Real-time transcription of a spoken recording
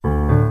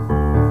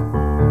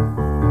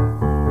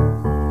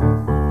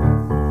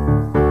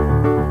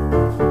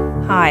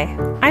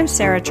I'm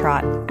Sarah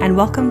Trott, and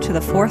welcome to the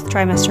Fourth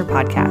Trimester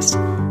Podcast.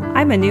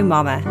 I'm a new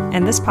mama,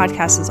 and this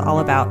podcast is all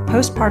about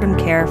postpartum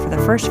care for the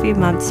first few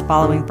months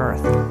following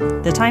birth,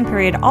 the time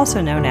period also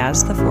known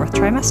as the fourth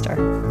trimester.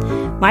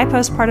 My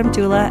postpartum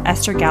doula,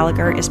 Esther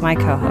Gallagher, is my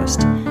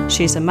co-host.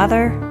 She's a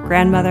mother,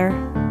 grandmother,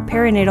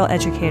 perinatal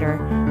educator,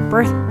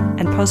 birth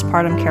and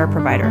postpartum care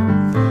provider.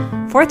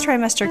 Fourth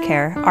trimester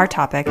care, our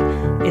topic,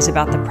 is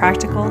about the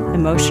practical,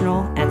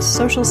 emotional, and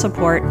social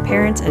support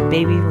parents and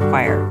baby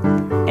require.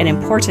 And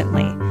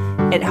importantly,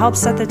 it helps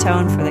set the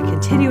tone for the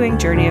continuing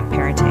journey of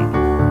parenting.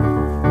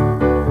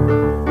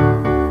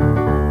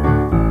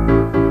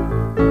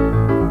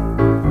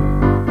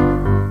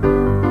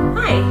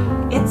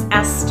 Hi, it's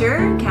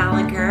Esther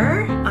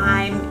Gallagher.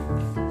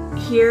 I'm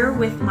here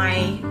with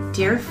my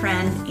dear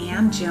friend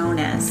Ann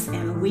Jonas,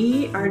 and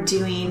we are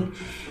doing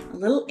a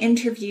little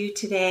interview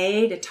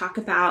today to talk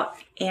about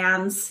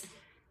Ann's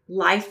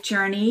life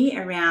journey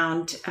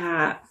around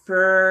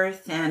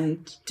birth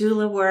and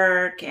doula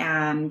work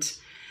and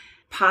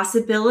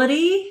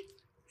possibility,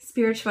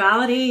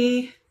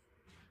 spirituality,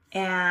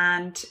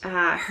 and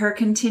her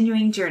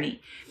continuing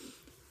journey.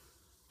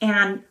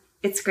 And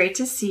it's great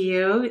to see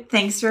you.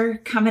 Thanks for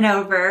coming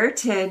over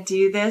to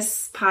do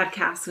this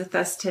podcast with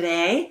us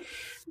today.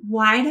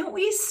 Why don't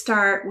we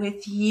start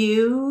with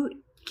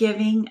you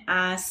giving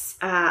us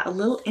a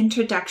little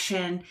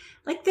introduction,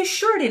 like the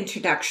short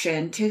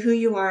introduction to who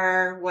you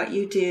are, what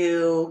you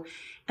do,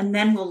 and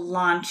then we'll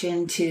launch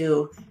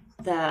into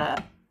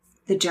the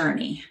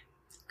journey.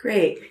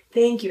 Great.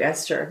 Thank you,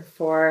 Esther,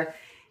 for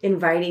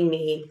inviting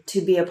me to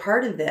be a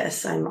part of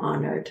this. I'm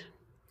honored.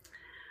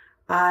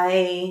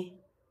 I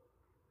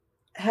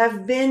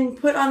have been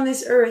put on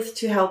this earth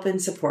to help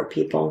and support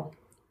people,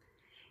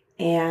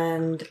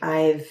 and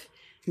I've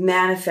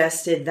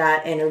manifested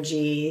that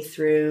energy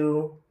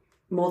through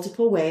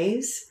multiple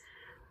ways.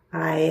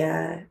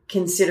 I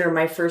consider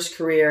my first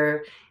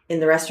career in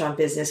the restaurant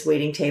business,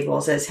 waiting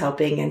tables, as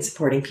helping and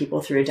supporting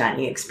people through a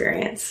dining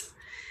experience.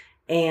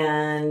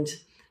 And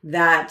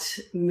that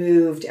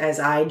moved as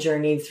I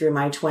journeyed through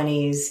my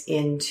 20s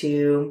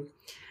into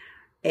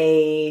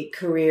a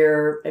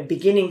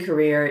beginning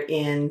career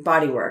in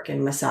bodywork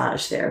and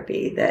massage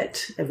therapy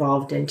that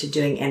evolved into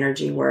doing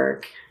energy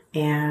work.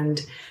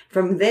 And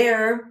from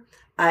there,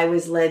 I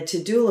was led to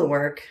doula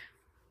work.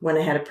 When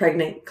I had a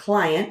pregnant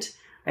client,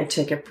 I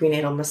took a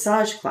prenatal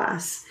massage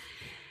class.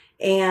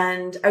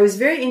 And I was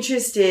very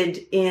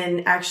interested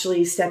in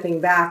actually stepping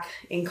back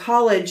in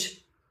college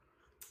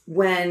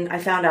when I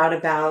found out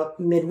about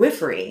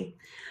midwifery.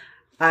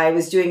 I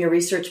was doing a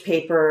research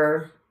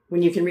paper.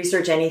 When you can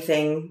research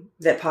anything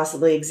that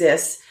possibly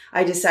exists,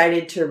 I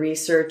decided to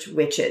research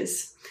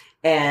witches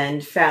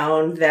and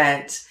found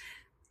that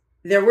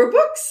there were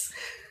books.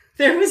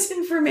 There was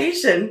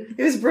information.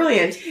 It was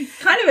brilliant.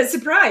 Kind of a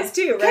surprise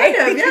too, right?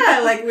 Kind of, yeah.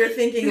 Like we're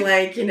thinking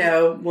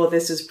well,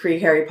 this was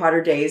pre-Harry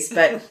Potter days,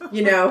 but,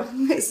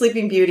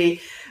 Sleeping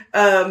Beauty.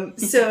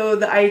 So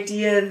the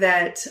idea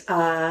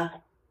that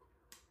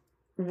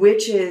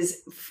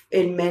witches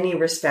in many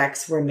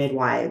respects were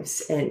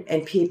midwives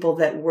and people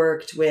that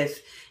worked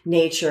with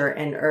nature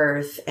and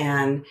earth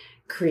and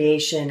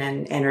creation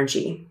and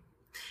energy.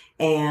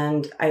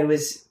 And I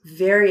was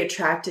very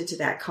attracted to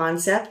that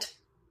concept,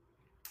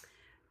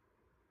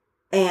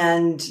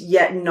 and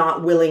yet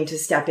not willing to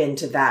step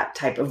into that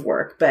type of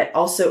work, but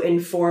also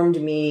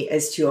informed me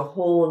as to a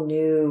whole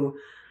new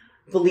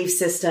belief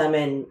system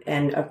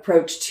and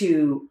approach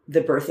to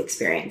the birth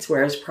experience.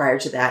 Whereas prior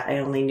to that, I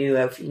only knew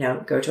of,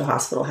 go to a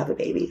hospital, have a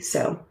baby.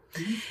 So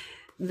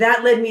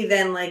that led me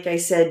then, like I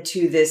said,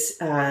 to this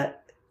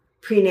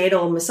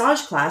prenatal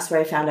massage class where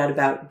I found out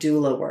about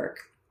doula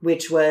work,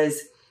 which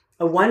was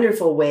a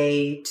wonderful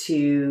way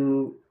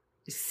to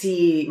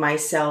see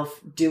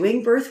myself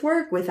doing birth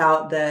work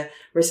without the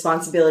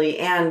responsibility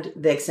and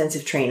the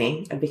extensive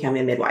training of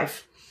becoming a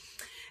midwife.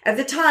 At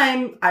the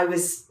time, I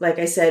was, like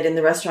I said, in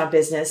the restaurant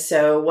business,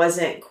 so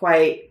wasn't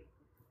quite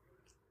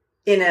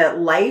in a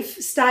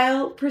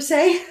lifestyle per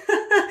se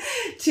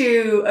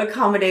to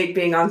accommodate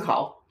being on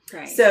call.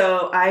 Right.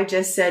 So I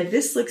just said,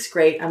 this looks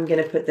great. I'm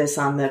going to put this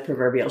on the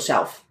proverbial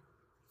shelf.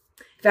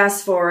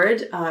 Fast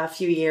forward a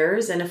few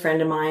years, and a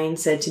friend of mine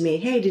said to me,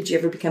 hey, did you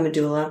ever become a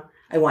doula?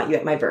 I want you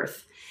at my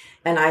birth.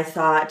 And I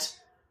thought,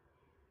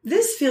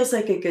 this feels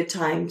like a good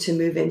time to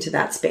move into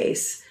that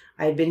space.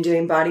 I'd been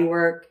doing body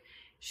work.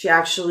 She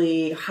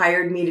actually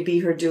hired me to be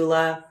her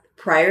doula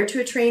prior to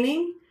a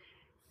training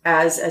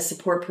as a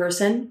support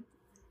person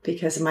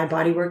because of my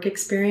bodywork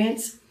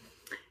experience.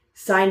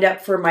 Signed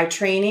up for my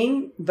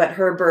training, but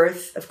her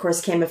birth, of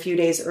course, came a few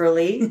days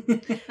early.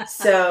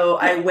 So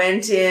I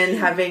went in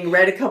having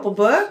read a couple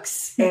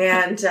books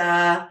and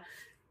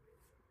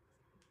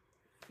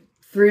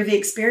through the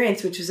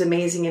experience, which was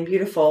amazing and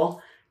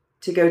beautiful,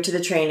 to go to the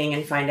training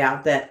and find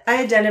out that I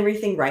had done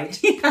everything right.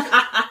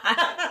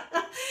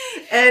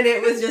 And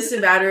it was just a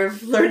matter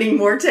of learning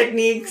more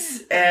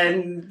techniques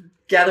and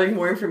gathering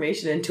more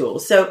information and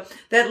tools. So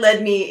that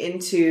led me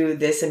into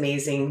this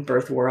amazing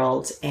birth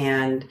world.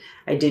 And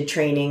I did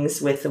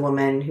trainings with the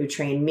woman who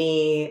trained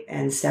me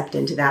and stepped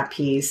into that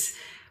piece.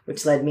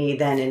 which led me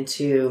then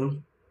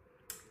into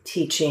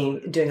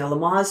doing a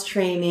Lamaze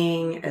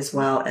training, as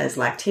well as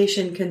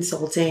lactation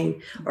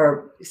consulting,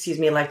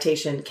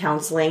 lactation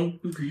counseling,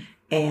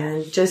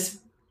 and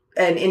just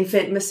an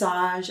infant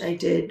massage. I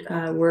did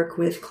work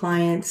with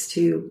clients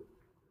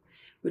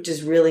which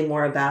is really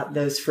more about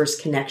those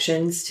first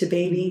connections to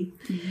baby.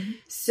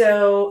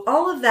 So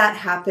all of that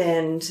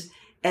happened.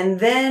 And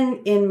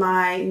then in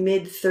my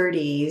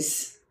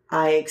mid-30s,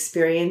 I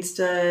experienced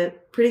a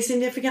pretty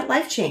significant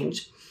life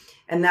change.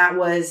 And that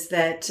was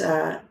that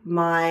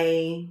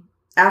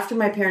after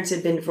my parents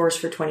had been divorced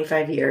for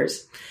 25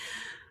 years,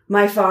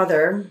 my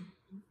father,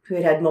 who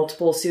had had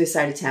multiple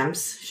suicide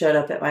attempts, showed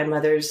up at my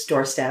mother's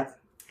doorstep,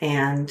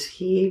 and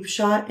he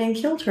shot and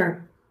killed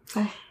her.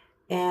 Oh.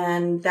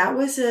 And that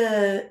was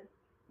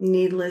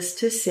needless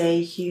to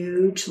say,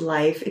 huge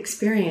life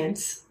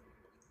experience,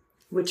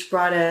 which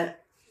brought a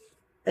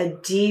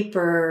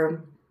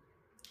deeper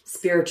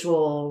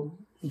spiritual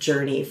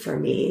journey for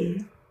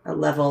me, a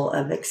level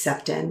of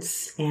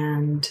acceptance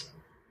and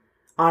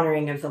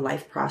honoring of the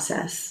life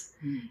process.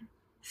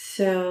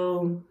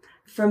 So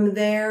from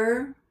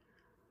there,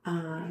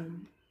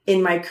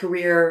 in my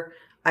career,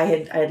 I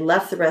had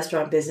left the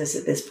restaurant business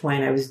at this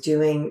point. I was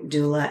doing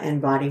doula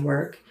and body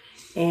work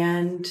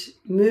and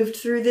moved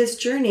through this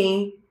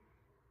journey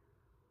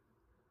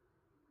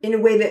in a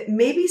way that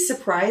maybe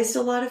surprised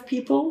a lot of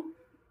people.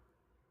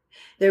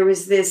 There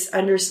was this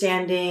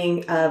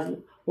understanding of,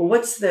 well,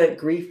 what's the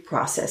grief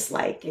process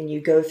like? And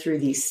you go through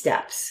these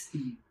steps.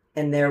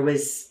 And there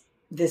was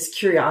this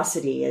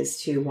curiosity as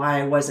to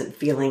why I wasn't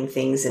feeling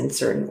things in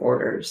certain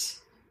orders.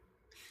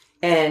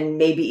 And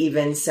maybe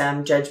even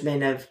some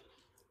judgment of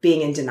being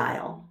in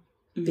denial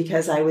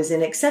because I was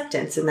in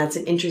acceptance. And that's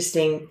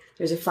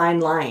there's a fine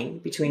line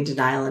between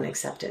denial and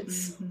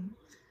acceptance,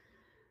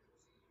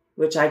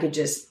 which I could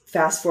just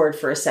fast forward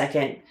for a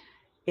second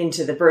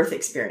into the birth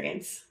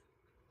experience.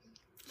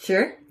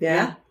 Sure.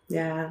 Yeah.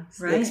 Right.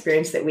 The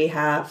experience that we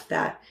have,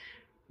 that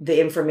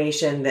the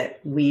information that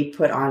we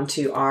put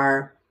onto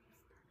our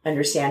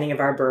understanding of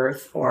our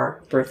birth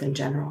or birth in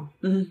general.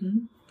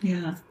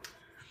 Yeah.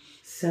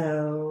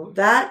 So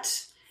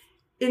that,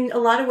 in a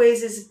lot of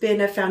ways, has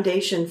been a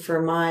foundation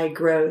for my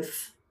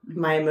growth,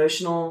 my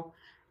emotional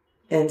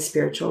and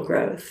spiritual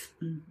growth.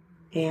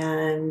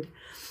 And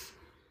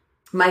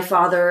my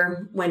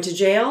father went to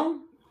jail.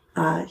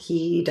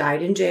 He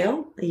died in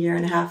jail a year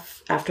and a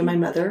half after my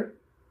mother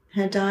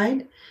had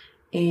died.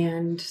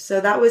 And so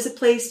that was a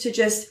place to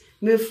just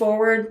move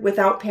forward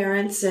without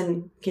parents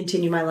and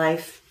continue my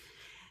life.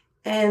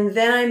 And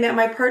then I met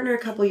my partner a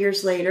couple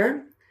years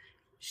later.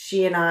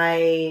 She and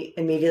I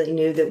immediately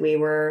knew that we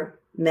were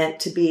meant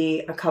to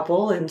be a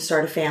couple and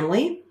start a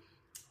family.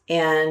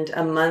 And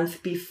a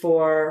month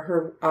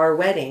before our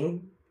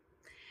wedding,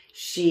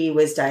 she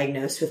was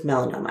diagnosed with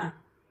melanoma.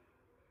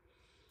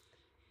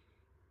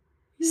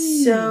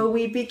 So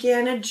we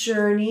began a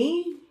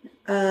journey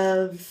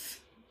of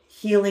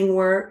healing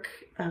work,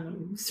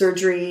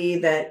 surgery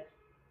it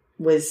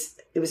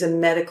was a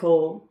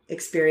medical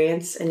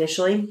experience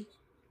initially.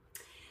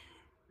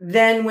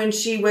 Then when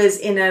she was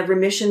in a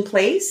remission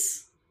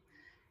place,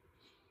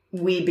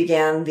 we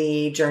began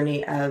the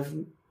journey of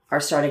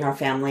starting our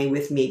family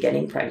with me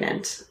getting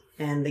pregnant.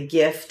 And the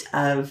gift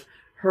of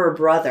her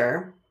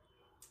brother,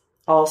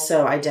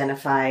 also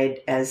identified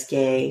as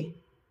gay,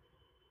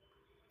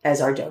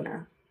 as our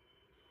donor.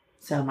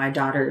 So my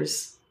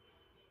daughter's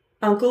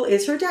uncle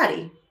is her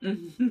daddy.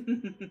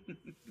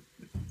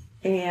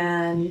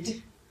 And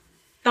it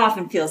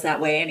often feels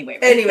that way anyway.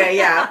 Right? Anyway,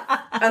 yeah.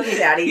 Uncle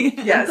Daddy.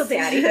 Yes. Uncle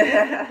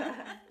Daddy.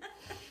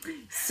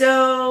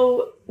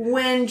 So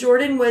when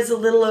Jordan was a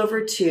little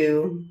over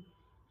 2,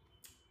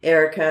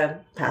 Erica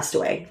passed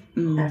away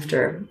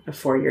after a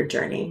 4-year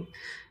journey.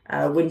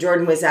 When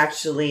Jordan was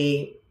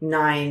actually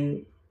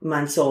 9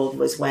 months old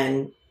was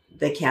when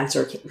the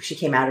cancer, she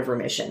came out of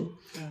remission.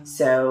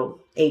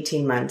 So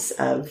 18 months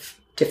of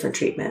different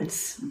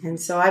treatments. And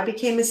so I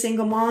became a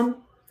single mom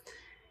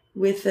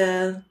with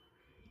a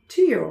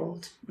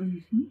 2-year-old.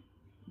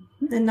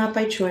 And not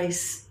by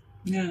choice.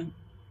 Yeah.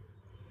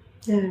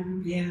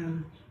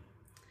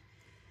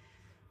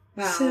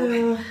 Wow.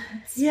 So,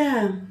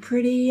 yeah.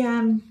 Pretty,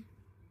 I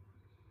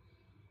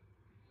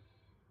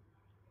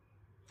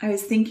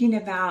was thinking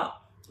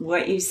about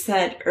what you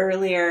said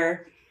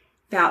earlier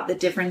about the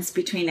difference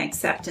between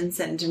acceptance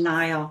and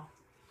denial.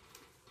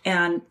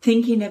 And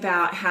thinking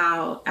about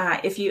how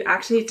if you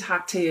actually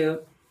talk to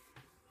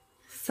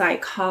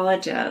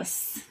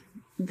psychologists,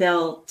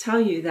 they'll tell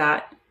you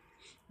that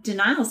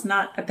denial is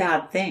not a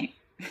bad thing.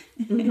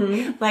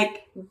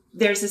 Like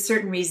there's a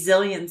certain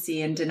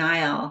resiliency in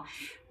denial,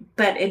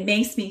 but it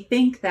makes me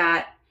think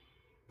that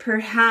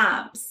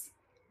perhaps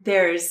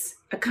there's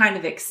a kind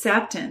of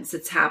acceptance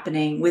that's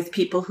happening with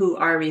people who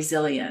are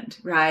resilient,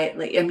 right?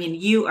 Like, I mean,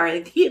 you are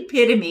the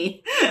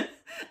epitome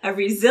of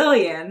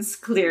resilience,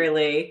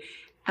 clearly.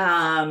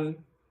 But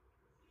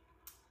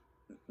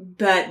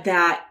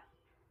that,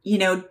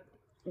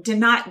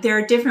 there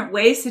are different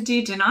ways to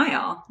do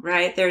denial,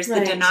 right? There's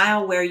the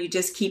denial where you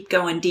just keep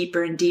going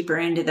deeper and deeper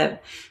into the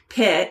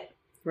pit,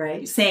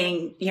 right?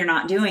 Saying you're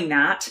not doing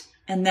that.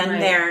 And then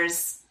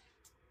there's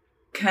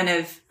kind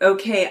of,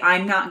 okay,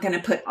 I'm not going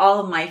to put all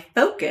of my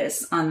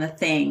focus on the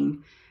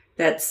thing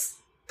that's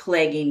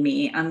plaguing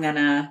me. I'm going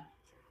to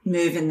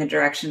move in the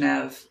direction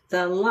of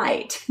the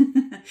light.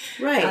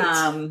 Right.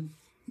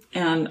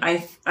 And I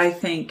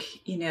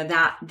think,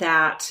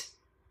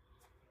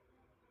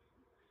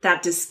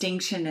 that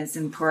distinction is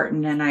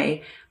important. And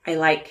I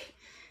like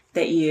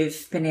that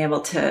you've been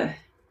able to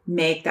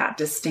make that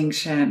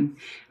distinction.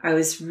 I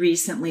was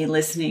recently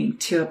listening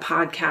to a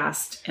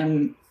podcast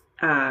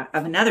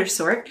of another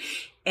sort,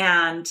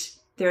 and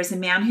there's a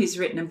man who's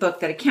written a book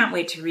that I can't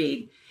wait to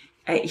read.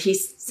 He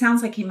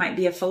sounds like he might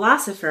be a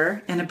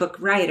philosopher and a book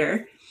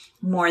writer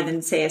more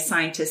than, say, a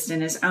scientist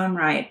in his own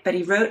right. But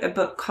he wrote a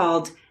book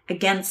called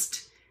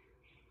Against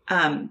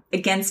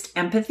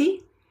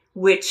Empathy,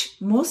 which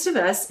most of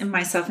us, and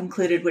myself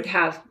included, would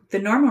have. The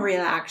normal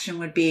reaction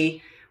would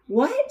be,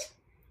 what?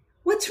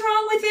 What's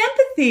wrong with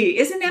empathy?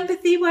 Isn't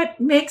empathy what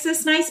makes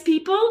us nice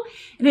people?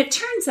 And it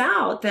turns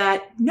out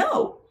that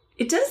no,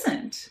 it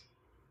doesn't.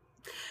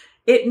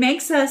 It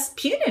makes us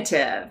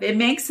punitive. It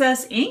makes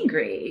us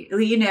angry.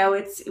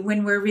 It's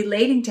when we're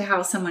relating to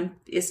how someone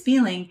is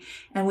feeling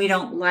and we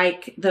don't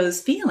like those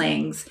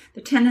feelings,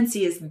 the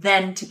tendency is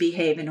then to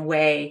behave in a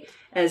way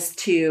as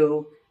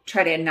to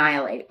try to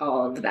annihilate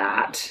all of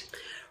that.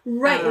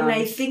 Right. And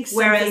I think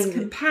whereas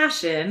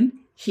compassion,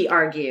 he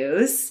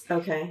argues,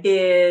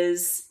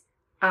 is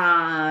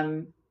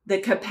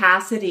the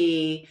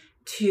capacity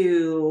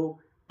to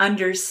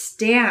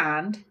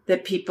understand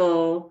that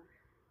people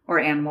or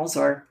animals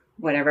or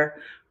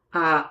whatever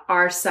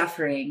are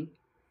suffering,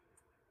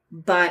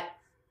 but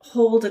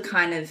hold a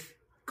kind of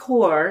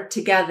core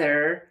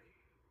together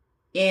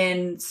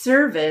in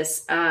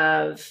service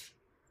of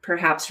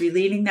perhaps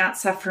relieving that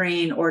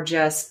suffering or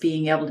just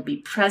being able to be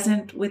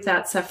present with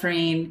that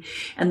suffering,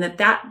 and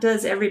that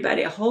does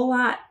everybody a whole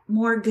lot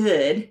more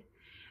good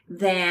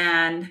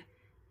than,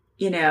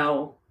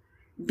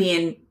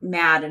 being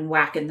mad and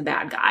whacking the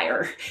bad guy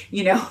or,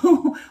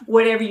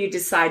 whatever you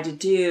decide to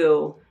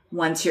do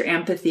once your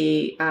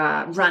empathy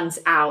runs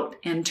out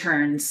and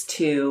turns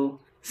to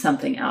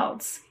something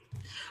else.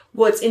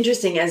 Well, it's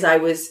interesting, as I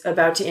was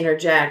about to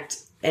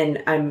interject,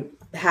 and I'm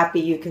happy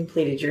you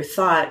completed your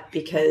thought,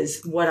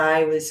 because what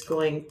I was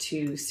going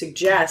to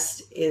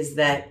suggest is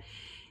that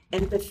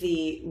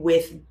empathy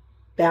with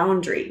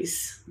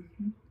boundaries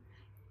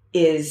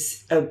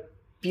is a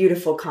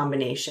beautiful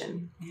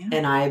combination. Yeah.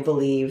 And I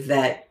believe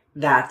that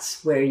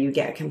that's where you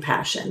get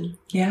compassion.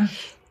 Yeah.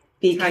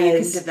 Because how you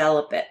can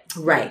develop it.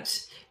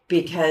 Right.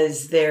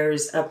 Because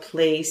there's a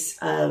place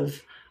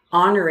of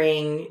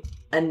honoring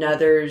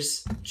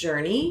another's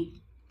journey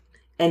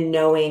and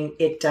knowing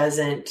it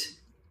doesn't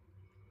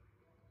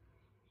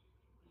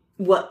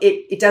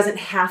doesn't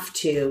have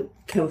to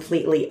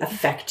completely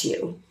affect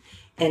you.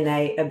 And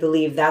I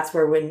believe that's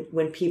where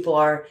when people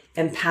are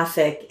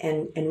empathic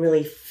and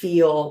really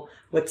feel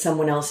what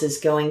someone else is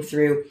going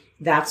through,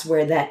 that's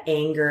where that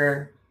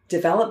anger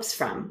develops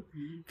from,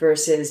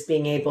 versus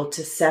being able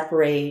to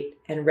separate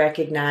and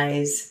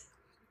recognize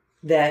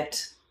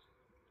that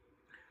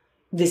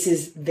this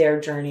is their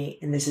journey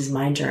and this is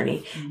my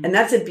journey. Mm-hmm. And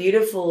that's a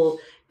beautiful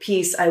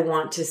piece I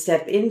want to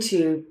step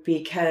into,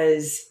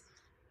 because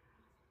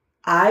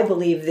I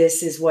believe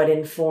this is what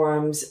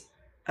informs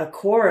a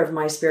core of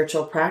my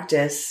spiritual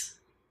practice,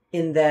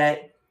 in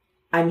that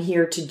I'm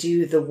here to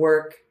do the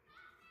work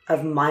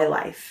of my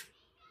life.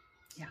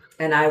 Yeah.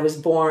 And I was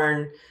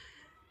born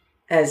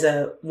as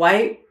a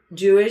white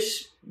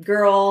Jewish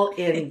girl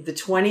in the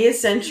 20th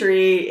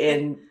century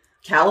in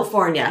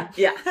California.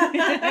 Yeah.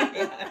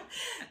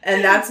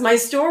 And that's my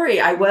story.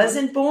 I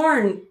wasn't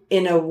born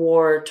in a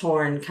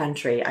war-torn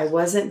country. I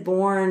wasn't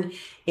born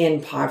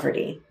in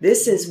poverty.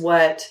 This is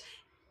what,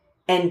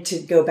 and to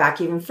go back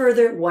even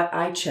further, what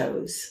I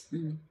chose.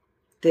 Mm-hmm.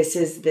 This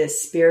is the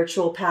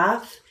spiritual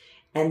path,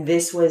 and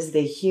this was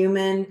the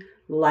human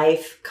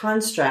life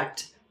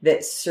construct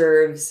that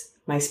serves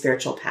my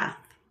spiritual path.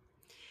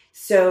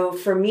 So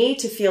for me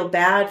to feel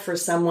bad for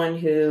someone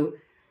who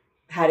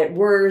had it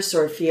worse,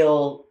 or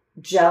feel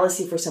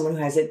jealousy for someone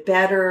who has it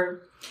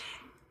better,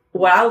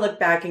 what I'll look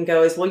back and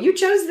go is, well, you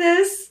chose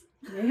this.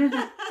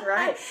 Yeah,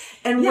 right.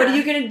 And what are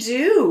you going to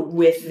do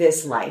with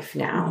this life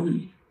now?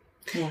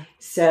 Mm-hmm. Yeah.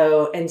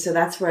 So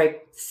that's where I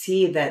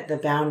see that the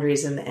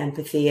boundaries and the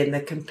empathy and the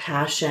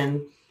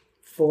compassion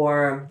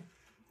for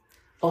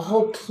a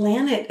whole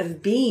planet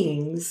of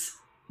beings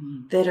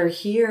that are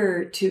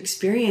here to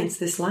experience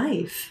this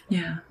life.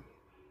 Yeah.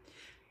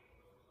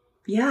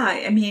 Yeah.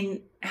 I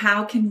mean,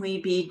 how can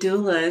we be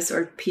doulas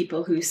or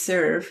people who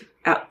serve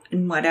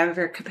in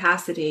whatever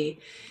capacity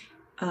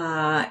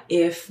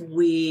if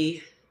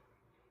we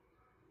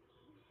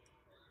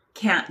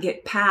can't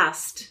get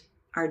past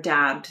our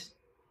dad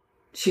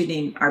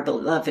shooting our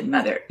beloved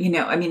mother?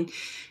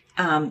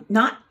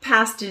 Not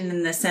past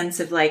in the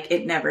sense of like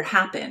it never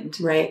happened,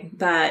 right?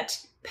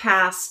 But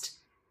past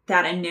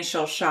that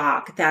initial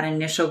shock, that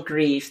initial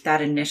grief,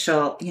 that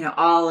initial,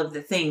 all of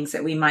the things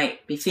that we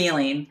might be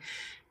feeling,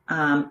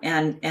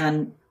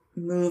 and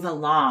move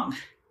along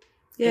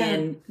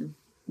in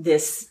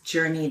this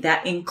journey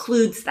that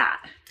includes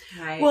that.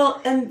 Right.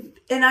 Well, and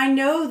I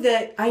know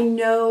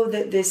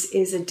that this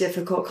is a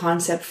difficult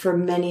concept for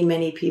many,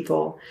 many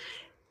people.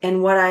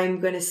 And what I'm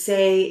going to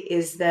say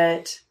is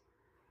that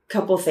a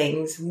couple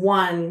things.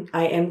 One,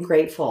 I am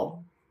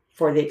grateful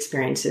for the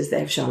experiences that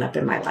have shown up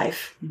in my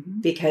life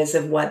because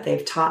of what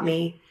they've taught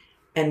me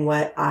and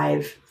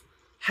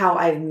how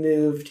I've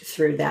moved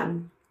through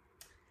them,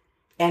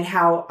 and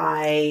how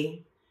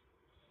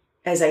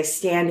as I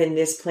stand in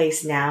this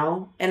place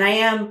now, and I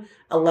am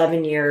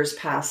 11 years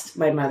past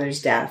my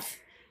mother's death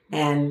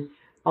and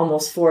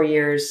almost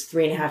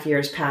 3.5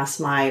 years past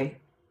my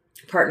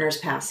partner's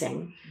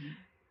passing.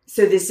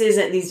 So these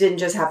didn't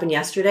just happen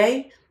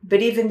yesterday,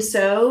 but even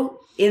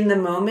so, in the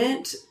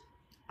moment,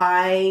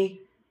 I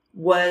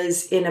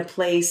was in a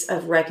place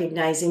of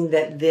recognizing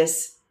that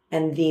this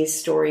and these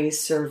stories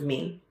serve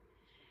me,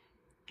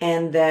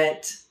 and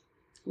that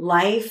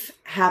life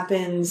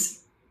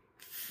happens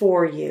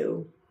for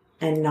you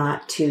and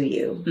not to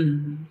you.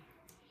 Mm-hmm.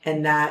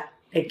 And that,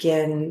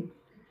 again,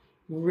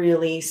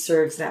 really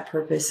serves that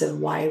purpose of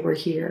why we're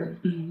here.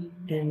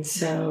 Mm-hmm. And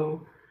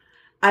so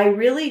I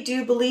really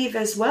do believe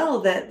as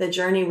well that the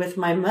journey with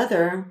my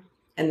mother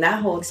and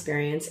that whole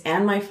experience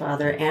and my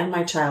father and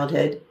my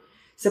childhood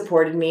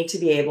supported me to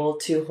be able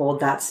to hold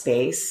that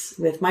space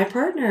with my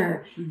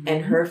partner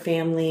and her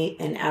family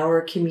and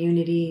our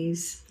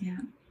communities. Yeah.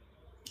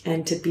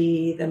 And to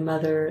be the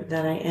mother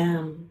that I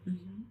am.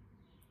 Mm-hmm.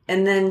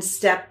 And then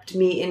stepped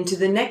me into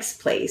the next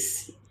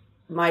place.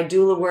 My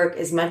doula work,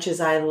 as much as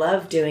I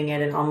love doing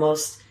it, and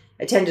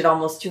attended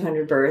almost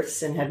 200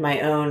 births and had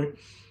my own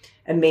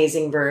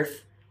amazing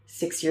birth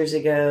 6 years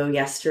ago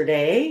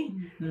yesterday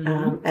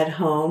at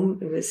home.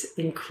 It was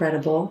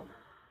incredible.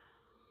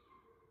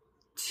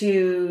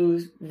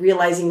 To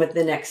realizing what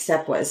the next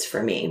step was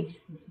for me.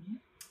 Mm-hmm.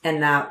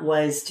 And that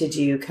was to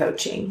do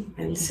coaching.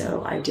 And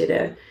so I did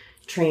a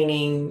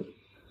training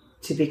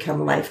to become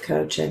a life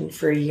coach, and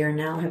for a year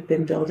now have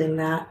been building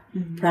that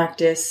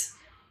practice.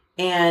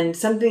 And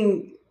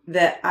something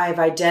that I've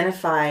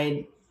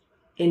identified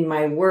in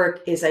my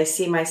work is I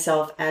see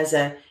myself as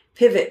a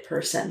pivot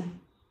person.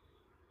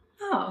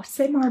 Oh,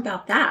 say more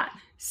about that.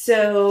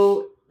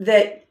 So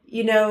that,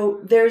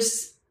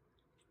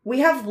 we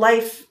have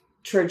life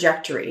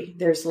trajectory.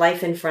 There's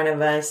life in front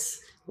of us,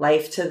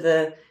 life to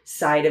the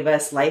side of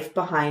us, life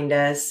behind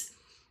us.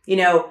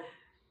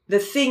 The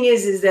thing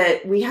is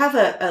that we have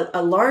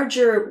a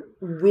larger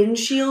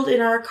windshield in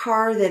our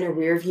car than a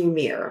rear view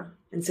mirror.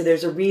 And so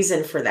there's a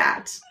reason for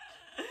that.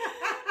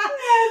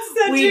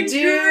 We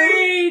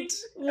do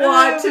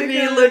want to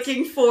be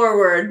looking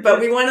forward, but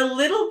we want a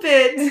little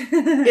bit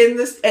in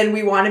this, and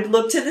we want to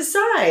look to the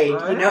side,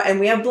 and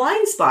we have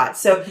blind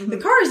spots. So the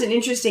car is an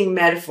interesting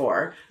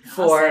metaphor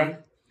for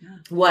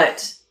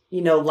what,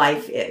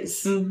 life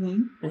is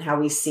and how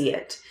we see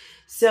it.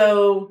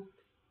 So,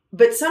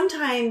 but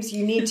sometimes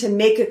you need to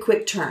make a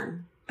quick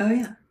turn. Oh,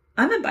 yeah.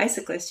 I'm a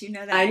bicyclist. You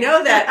know that. I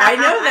know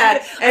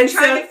that. I'm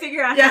trying to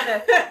figure out how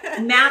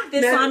to map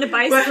this onto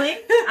bicycling.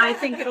 I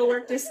think it'll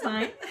work just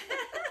fine.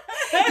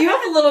 You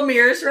have little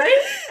mirrors,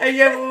 right? And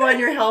you have them on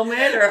your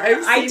helmet? Or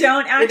I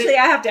don't. Actually,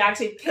 I have to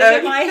actually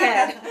pivot my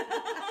head.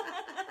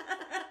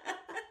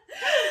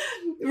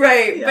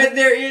 Right. Yeah. But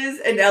there is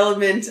an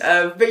element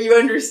but you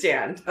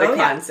understand the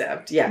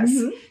concept. Yes.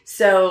 Mm-hmm.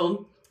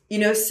 So,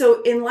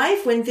 so in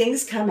life, when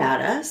things come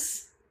at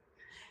us,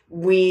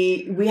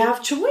 we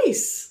have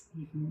choice.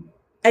 Mm-hmm.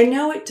 I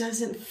know it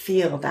doesn't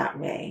feel that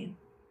way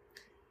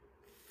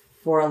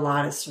for a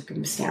lot of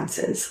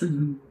circumstances.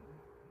 Mm-hmm.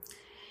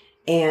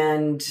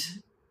 And,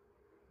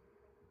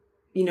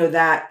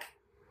 that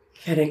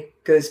kind of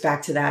goes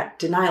back to that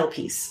denial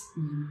piece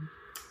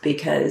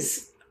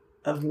because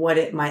of what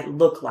it might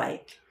look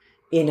like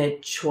in a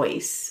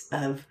choice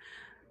of,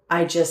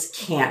 I just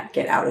can't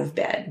get out of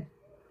bed.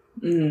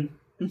 Mm-hmm.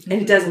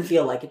 And it doesn't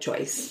feel like a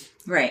choice.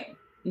 Right.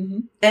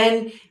 Mm-hmm.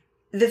 And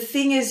the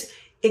thing is,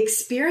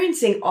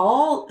 experiencing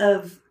all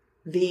of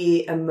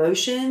the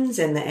emotions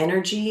and the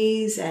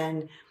energies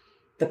and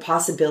the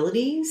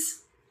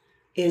possibilities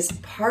is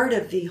part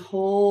of the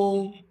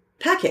whole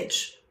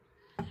package.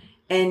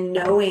 And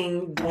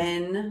knowing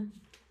when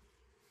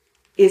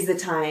is the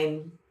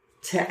time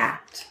to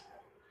act.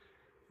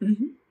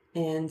 Mm-hmm.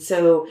 And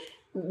so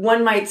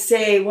one might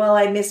say, well,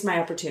 I missed my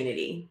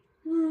opportunity.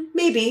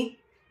 Maybe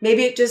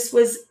it just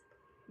was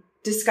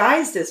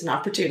disguised as an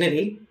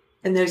opportunity.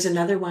 And there's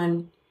another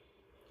one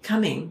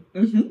coming,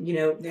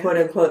 quote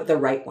unquote, the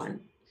right one.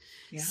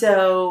 Yeah.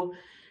 So,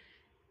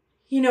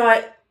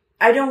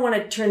 I don't want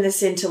to turn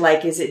this into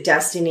is it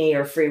destiny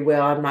or free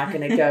will? I'm not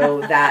going to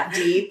go that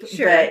deep,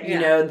 sure,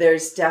 but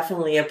there's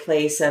definitely a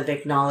place of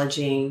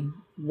acknowledging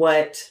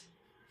what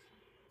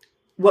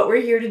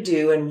we're here to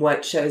do and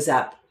what shows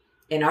up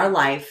in our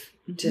life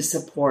to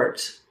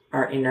support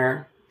our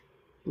inner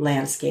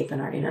landscape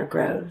and our inner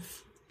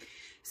growth.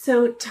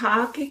 So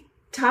talk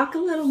talk a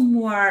little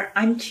more.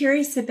 I'm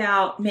curious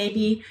about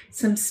maybe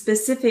some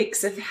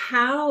specifics of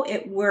how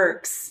it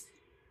works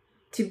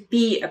to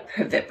be a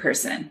pivot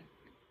person,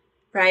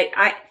 right?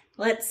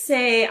 Let's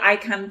say I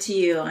come to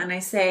you and I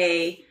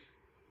say,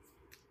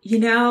 I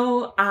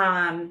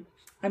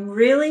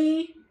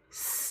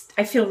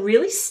feel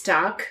really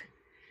stuck.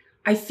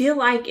 I feel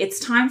like it's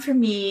time for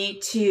me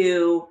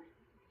to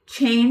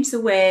change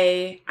the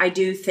way I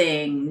do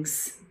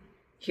things.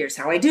 Here's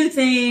how I do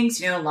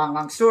things,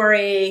 long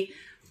story.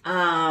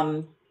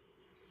 But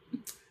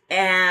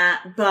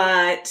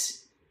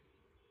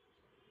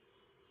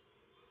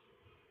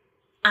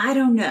I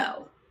don't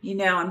know,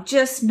 I'm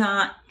just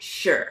not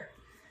sure.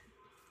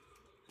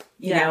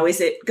 Is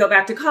it go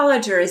back to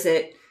college or is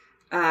it,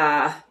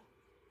 buy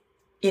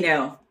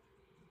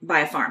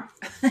a farm?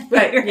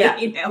 Right.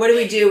 Yeah. What do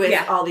we do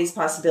with all these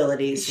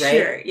possibilities, right?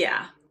 Sure.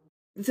 Yeah.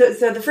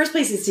 So the first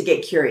place is to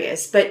get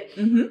curious, but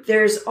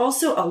there's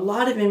also a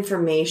lot of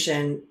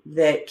information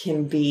that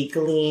can be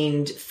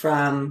gleaned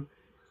from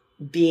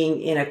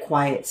being in a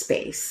quiet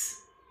space.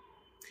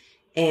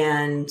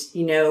 And,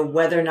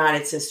 whether or not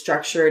it's a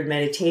structured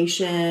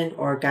meditation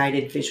or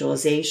guided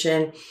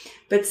visualization,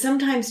 but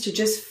sometimes to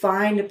just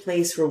find a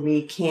place where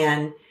we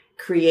can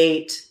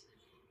create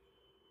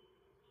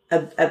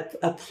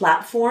a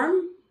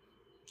platform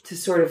to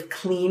sort of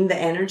clean the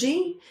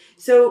energy.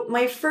 So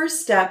my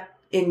first step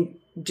in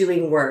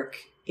doing work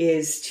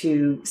is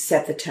to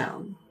set the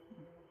tone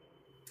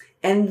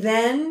and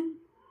then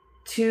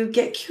to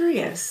get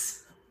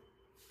curious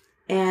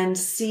and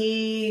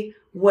see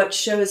what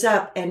shows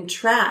up and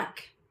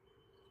track.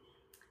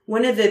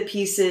 One of the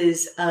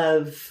pieces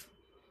of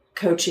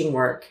coaching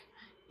work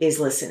is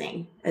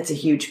listening. That's a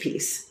huge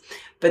piece,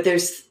 but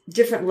there's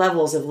different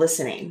levels of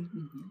listening.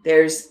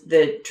 There's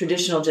the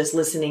traditional just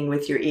listening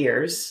with your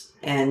ears,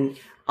 and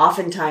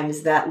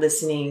oftentimes that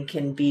listening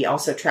can be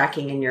also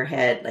tracking in your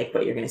head, like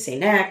what you're going to say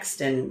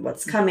next and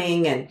what's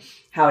coming and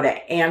how to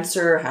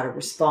answer, how to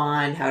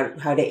respond,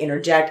 how to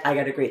interject. I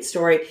got a great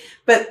story.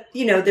 But,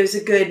 there's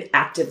a good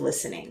active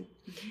listening.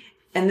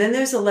 And then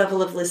there's a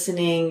level of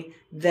listening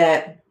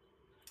that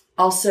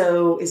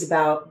also is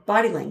about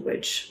body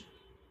language.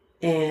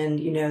 And,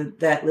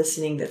 that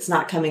listening that's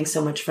not coming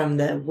so much from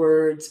the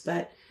words,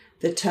 but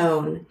the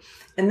tone.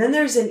 And then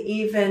there's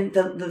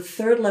the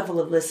third level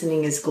of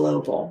listening is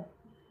global.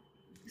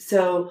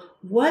 So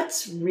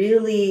what's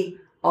really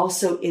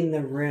also in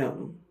the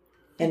room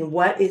and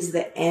what is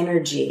the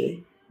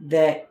energy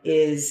that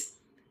is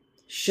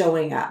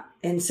showing up?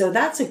 And so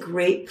that's a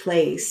great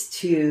place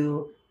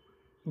to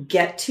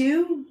get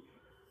to.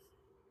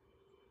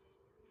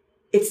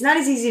 It's not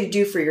as easy to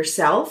do for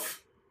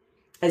yourself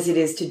as it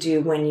is to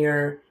do when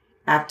you're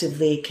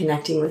actively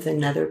connecting with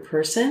another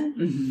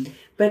person,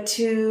 but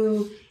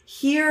to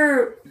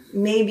hear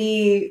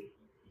maybe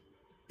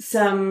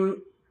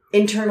some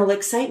internal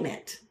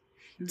excitement,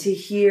 to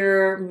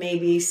hear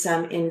maybe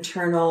some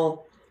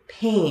internal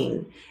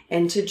pain,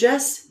 and to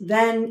just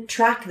then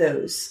track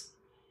those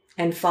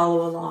and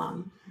follow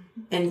along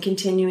and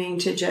continuing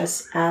to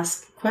just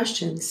ask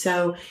questions.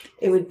 So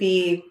it would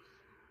be,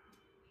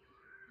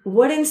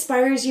 what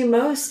inspires you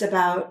most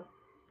about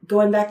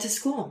going back to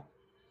school?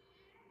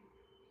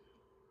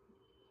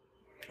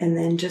 And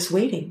then just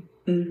waiting.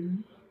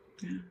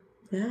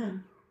 Yeah.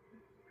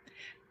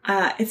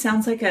 It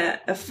sounds like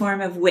a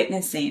form of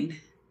witnessing.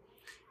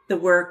 The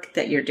work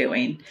that you're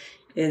doing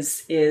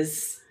is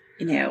it's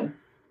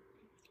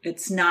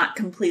not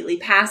completely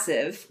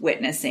passive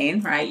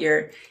witnessing, right?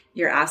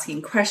 You're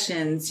asking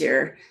questions,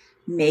 you're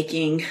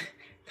making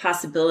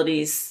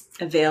possibilities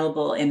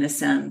available in a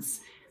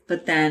sense,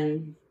 but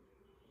then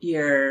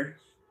you're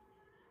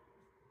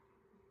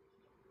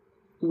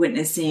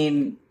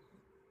witnessing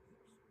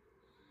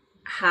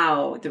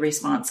how the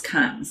response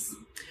comes.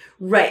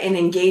 Right. And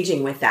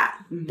engaging with that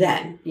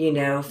then,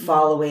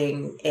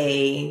 following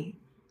a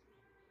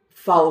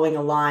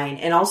line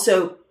and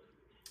also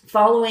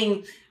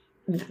following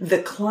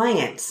the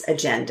client's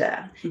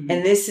agenda.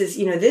 And this is,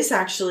 this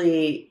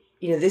actually,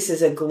 this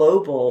is a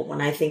global,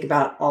 when I think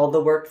about all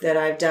the work that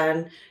I've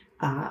done,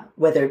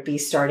 whether it be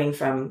starting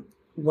from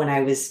when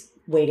I was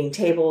waiting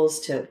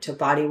tables to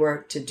body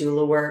work, to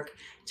doula work,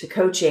 to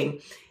coaching,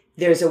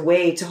 there's a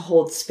way to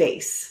hold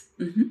space.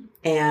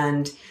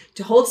 And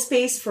to hold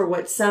space for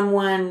what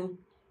someone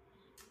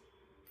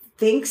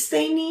thinks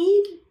they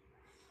need,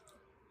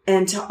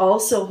 and to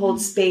also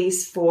hold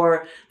space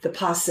for the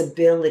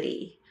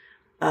possibility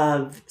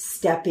of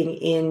stepping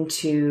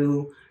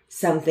into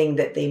something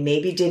that they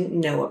maybe didn't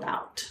know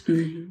about.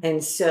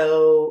 And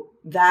so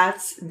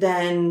that's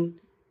then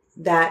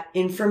that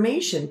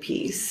information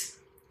piece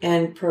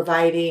and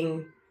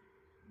providing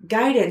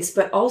guidance,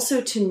 but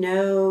also to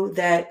know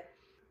that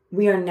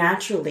we are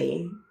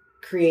naturally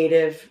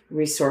creative,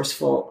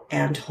 resourceful,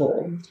 and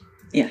whole.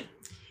 Yeah.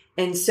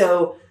 And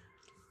so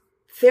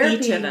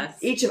therapy,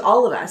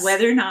 all of us,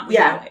 whether or not we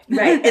know it.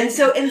 Right. And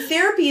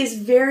therapy is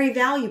very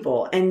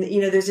valuable. And,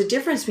 there's a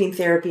difference between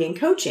therapy and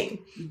coaching,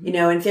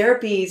 and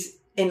therapy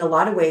in a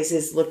lot of ways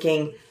is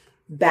looking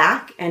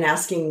back and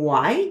asking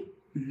why,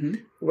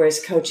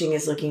 whereas coaching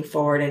is looking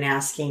forward and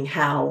asking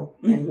how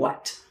and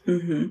what.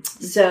 Mm-hmm.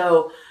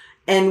 So,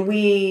 and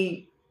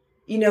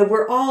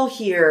we're all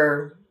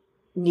here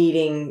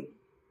needing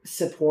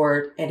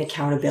support and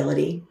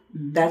accountability.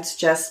 Mm-hmm. That's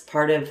just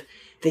part of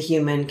the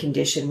human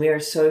condition. We are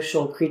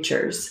social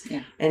creatures.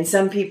 Yeah. And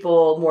some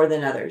people more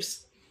than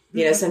others.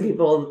 Some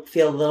people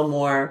feel a little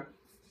more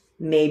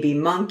maybe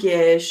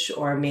monkish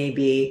or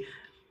maybe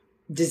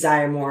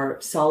desire more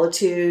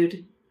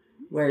solitude,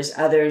 whereas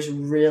others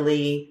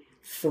really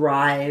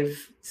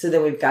thrive. So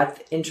then we've got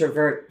the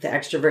introvert, the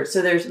extrovert.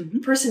 So there's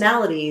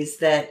personalities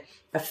that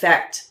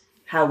affect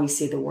how we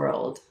see the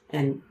world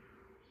and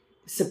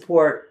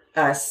support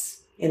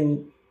us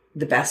in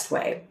the best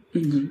way.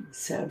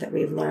 So that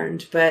we've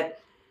learned. But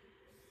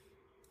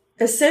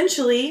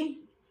essentially,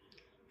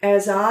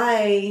 as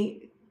I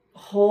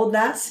hold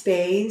that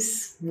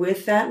space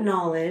with that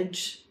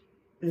knowledge,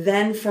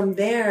 then from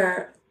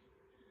there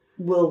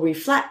we'll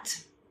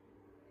reflect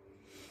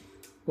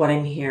what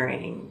I'm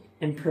hearing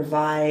and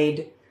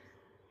provide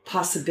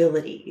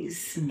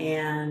possibilities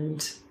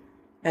and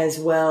as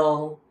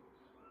well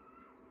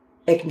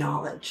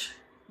acknowledge.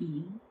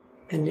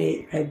 And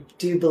I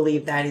do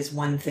believe that is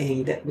one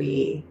thing that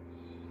we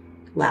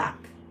lack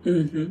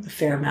a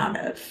fair amount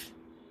of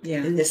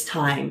in this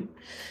time.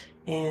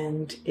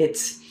 And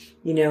it's,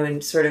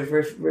 and sort of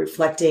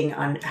reflecting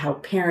on how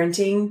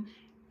parenting,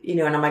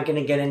 and I'm not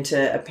going to get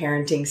into a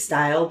parenting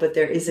style, but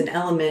there is an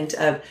element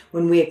of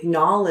when we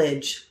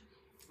acknowledge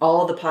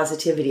all the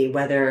positivity,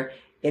 whether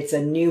it's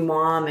a new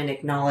mom and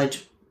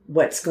acknowledge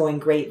what's going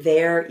great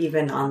there,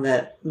 even on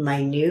the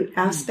minute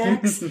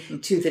aspects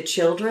to the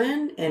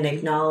children and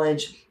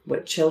acknowledge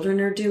what children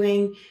are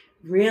doing.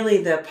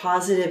 Really the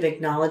positive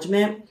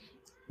acknowledgement,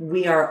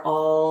 we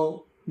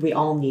all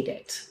need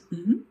it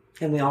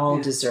and we all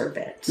deserve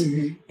it.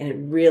 And it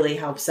really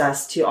helps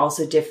us to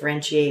also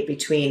differentiate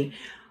between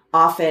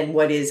often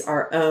what is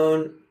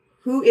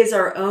who is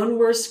our own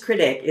worst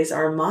critic is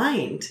our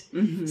mind.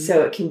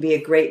 So it can be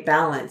a great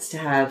balance to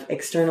have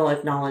external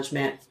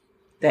acknowledgement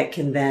that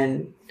can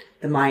then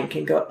the mind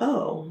can go,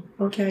 oh,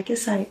 okay, I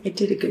guess I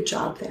did a good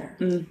job there.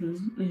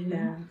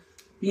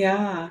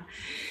 Yeah.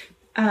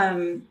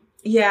 And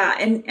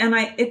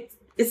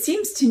it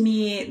seems to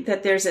me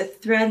that there's a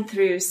thread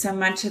through so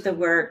much of the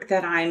work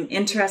that I'm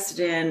interested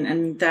in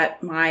and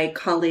that my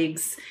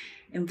colleagues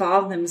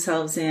involve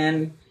themselves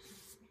in.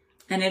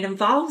 And it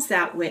involves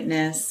that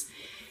witness.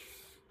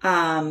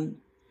 And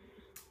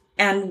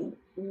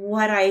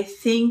what I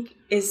think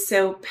is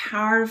so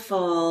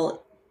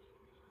powerful,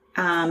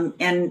 and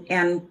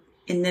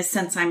in this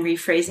sense, I'm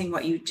rephrasing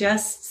what you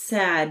just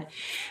said,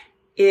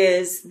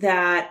 is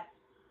that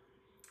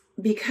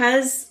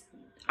because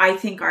I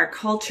think our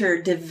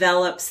culture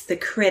develops the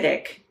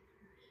critic,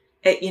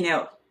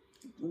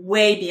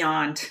 way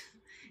beyond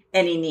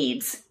any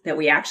needs that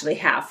we actually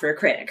have for a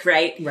critic,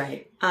 right?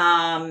 Right.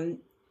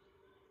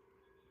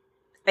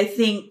 I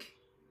think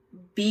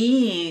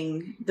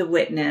being the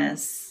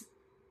witness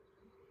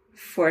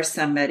for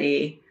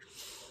somebody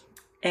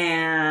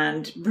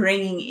and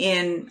bringing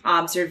in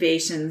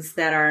observations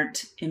that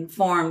aren't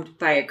informed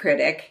by a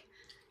critic,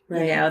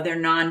 right. They're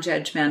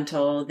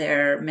non-judgmental,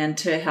 they're meant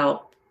to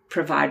help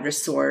provide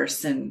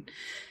resource and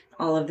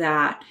all of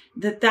that.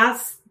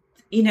 That's,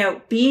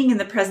 being in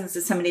the presence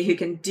of somebody who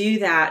can do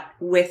that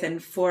with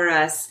and for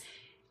us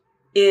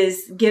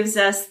gives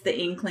us the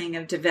inkling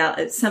of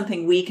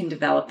something we can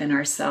develop in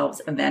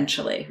ourselves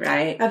eventually,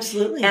 right?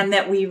 Absolutely. And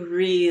that we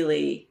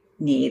really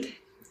need.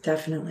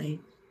 Definitely.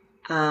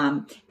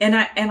 And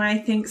I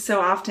think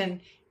so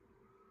often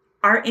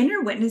our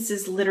inner witness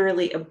is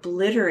literally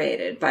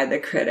obliterated by the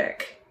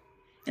critic.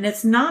 And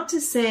it's not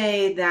to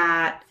say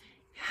that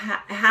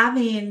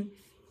having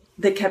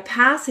the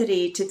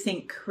capacity to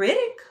think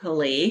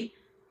critically,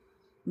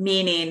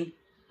 meaning,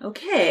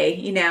 okay,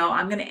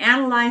 I'm going to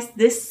analyze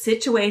this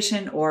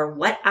situation or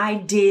what I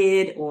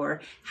did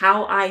or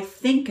how I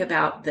think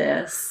about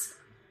this.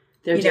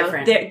 They're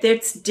different.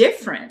 It's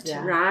different,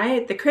 yeah.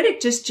 Right? The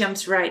critic just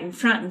jumps right in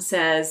front and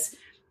says,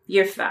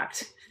 you're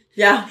fucked.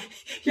 Yeah.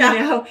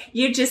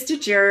 You're just a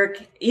jerk.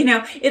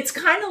 It's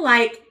kind of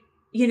like,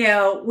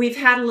 we've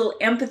had a little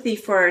empathy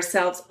for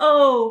ourselves.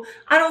 Oh,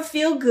 I don't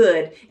feel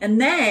good. And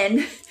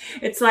then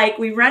it's like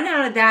we run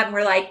out of that and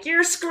we're like,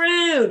 you're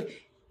screwed.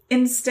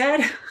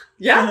 Instead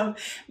of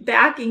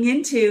backing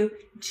into,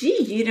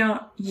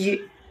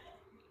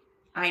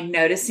 I'm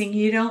noticing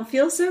you don't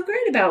feel so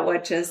great about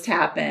what just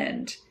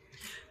happened.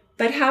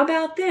 But how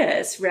about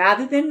this?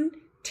 Rather than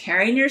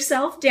tearing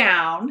yourself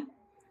down,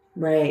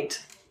 right.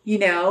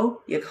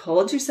 You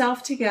hold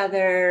yourself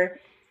together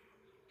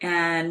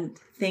and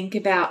think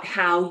about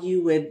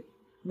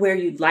where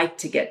you'd like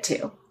to get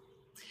to.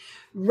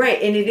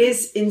 Right. And it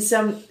is in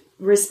some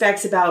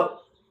respects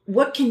about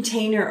what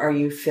container are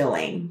you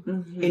filling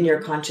in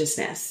your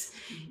consciousness?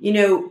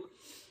 The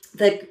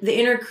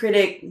inner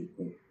critic,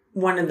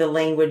 one of the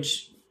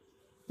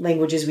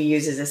languages we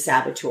use is a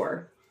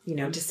saboteur,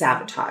 to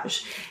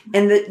sabotage.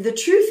 And the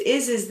truth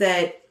is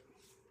that,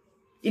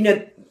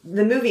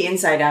 the movie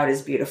Inside Out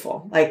is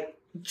beautiful. Like,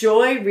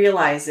 Joy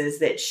realizes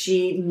that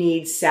she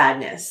needs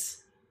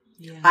sadness.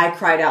 Yeah. I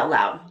cried out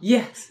loud.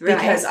 Yes. Right.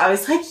 Because I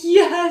was like,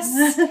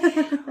 yes,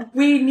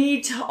 we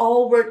need to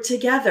all work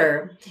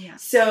together. Yeah.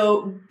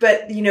 So,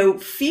 but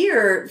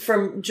fear,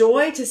 from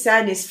joy to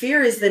sadness,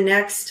 fear is the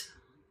next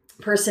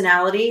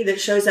personality that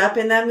shows up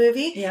in that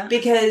movie. Yeah.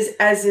 Because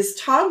as this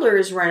toddler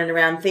is running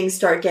around, things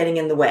start getting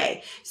in the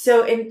way.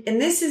 So, and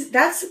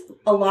that's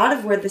a lot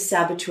of where the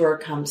saboteur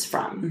comes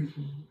from.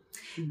 Mm-hmm.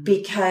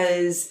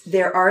 Because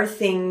there are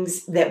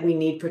things that we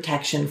need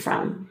protection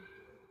from,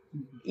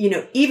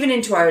 even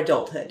into our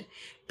adulthood.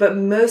 But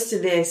most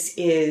of this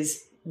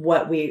is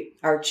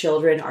our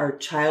children, our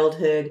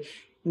childhood,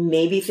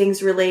 maybe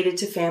things related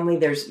to family.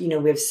 There's,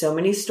 we have so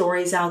many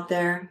stories out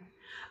there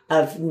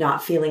of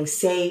not feeling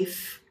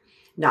safe,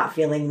 not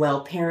feeling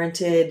well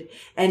parented,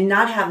 and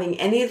not having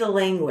any of the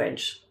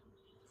language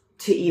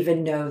to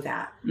even know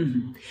that.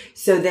 Mm-hmm.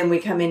 So then we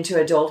come into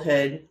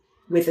adulthood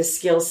with a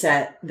skill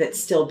set that's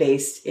still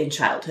based in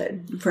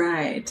childhood.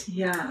 Right.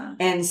 Yeah.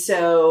 And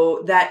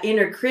so that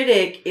inner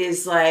critic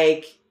is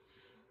like,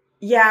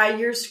 yeah,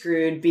 you're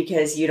screwed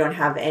because you don't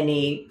have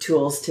any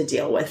tools to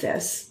deal with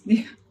this.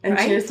 Yeah. And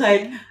right? She's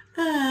like,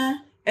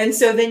 And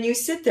so then you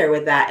sit there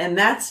with that. And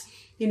that's,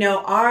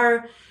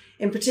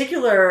 in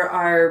particular,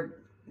 our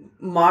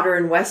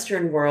modern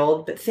Western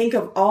world, but think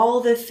of all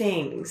the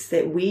things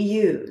that we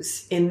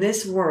use in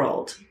this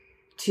world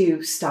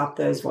to stop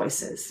those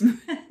voices.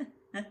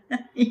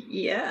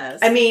 Yes.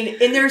 I mean,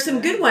 and there are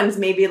some good ones,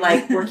 maybe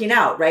like working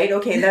out, right?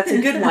 Okay, that's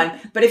a good one.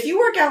 But if you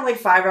work out like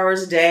 5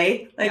 hours a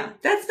day,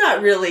 that's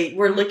not really,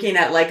 we're looking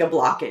at like a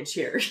blockage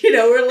here.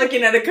 We're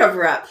looking at a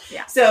cover up.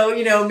 Yeah. So,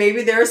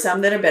 maybe there are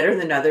some that are better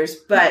than others,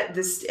 but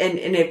this, and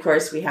of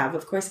course we have,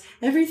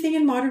 everything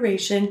in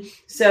moderation.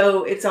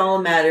 So it's all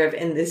a matter of,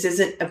 and this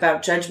isn't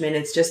about judgment.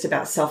 It's just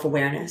about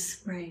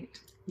self-awareness. Right.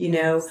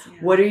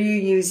 What are you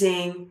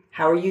using?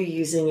 How are you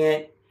using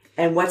it?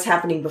 And what's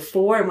happening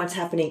before and what's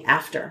happening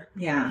after.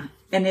 Yeah.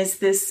 And is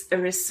this a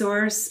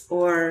resource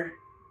or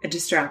a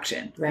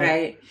distraction?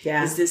 Right?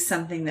 Yeah. Is this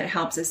something that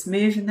helps us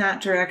move in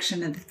that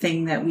direction of the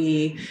thing that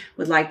we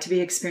would like to be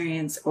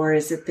experienced? Or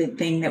is it the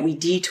thing that we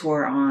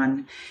detour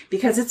on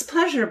because it's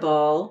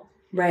pleasurable?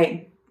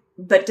 Right.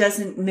 But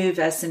doesn't move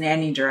us in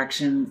any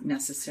direction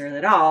necessarily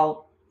at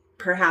all,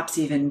 perhaps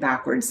even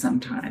backwards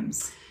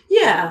sometimes.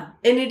 Yeah.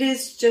 And it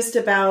is just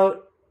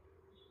about,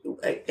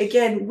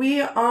 again,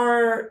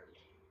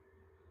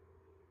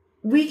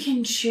 we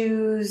can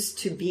choose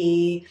to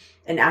be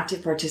an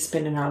active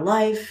participant in our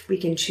life. We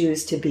can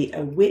choose to be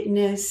a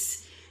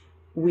witness.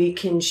 We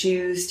can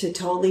choose to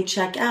totally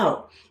check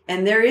out.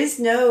 And there is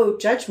no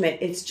judgment.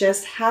 It's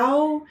just,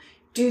 how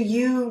do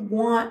you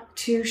want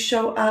to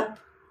show up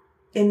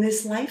in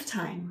this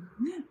lifetime?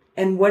 Yeah.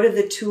 And what are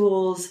the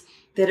tools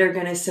that are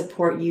going to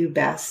support you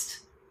best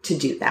to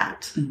do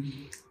that?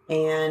 Mm-hmm.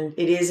 And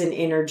it is an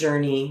inner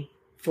journey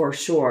for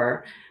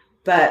sure.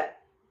 But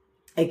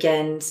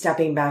again,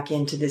 stepping back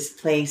into this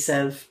place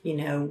of,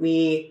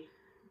 we're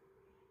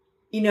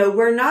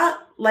not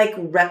like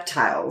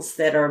reptiles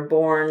that are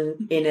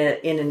born in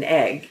an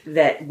egg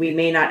that we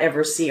may not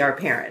ever see our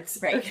parents.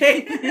 Right.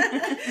 Okay.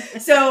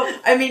 So,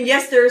 I mean,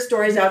 yes, there are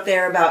stories out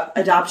there about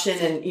adoption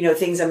and,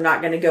 things. I'm not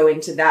going to go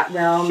into that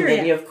realm. Sure,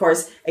 maybe, of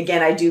course,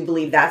 again, I do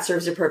believe that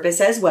serves a purpose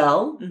as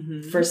well,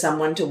 mm-hmm. for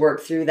someone to work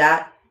through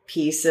that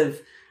piece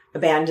of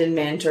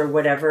abandonment or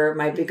whatever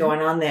might be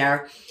going on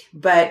there.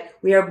 But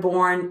we are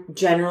born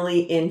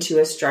generally into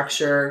a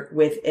structure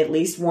with at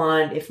least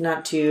one, if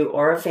not two,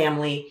 or a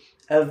family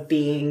of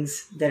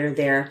beings that are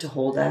there to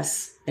hold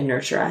us and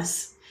nurture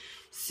us.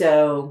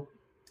 So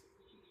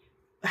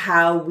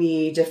how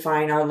we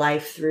define our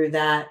life through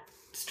that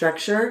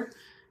structure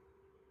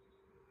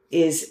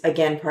is,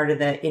 again, part of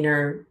the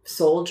inner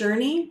soul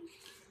journey.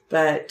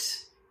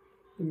 But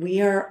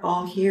we are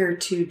all here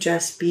to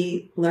just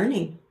be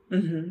learning.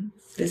 Mm-hmm.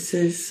 This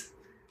is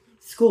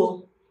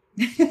school.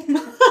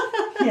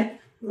 Yeah.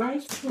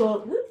 Life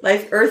school.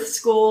 Earth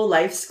school,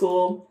 life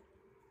school.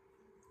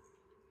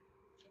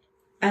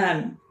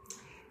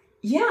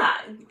 Yeah.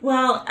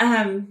 Well,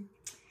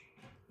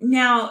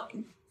 now,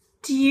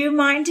 do you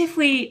mind if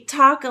we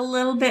talk a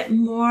little bit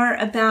more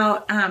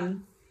about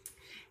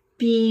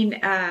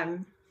being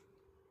a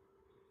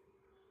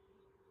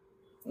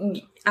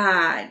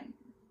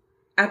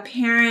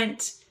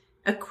parent,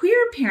 a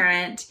queer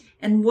parent,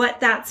 and what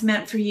that's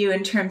meant for you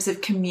in terms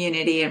of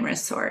community and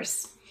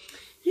resource?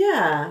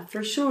 Yeah,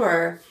 for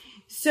sure.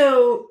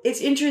 So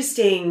it's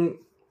interesting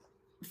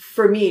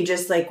for me,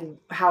 just like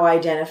how I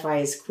identify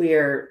as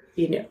queer.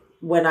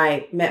 When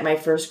I met my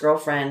first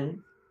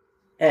girlfriend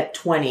at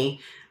 20,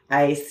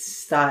 I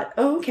thought,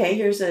 oh, okay,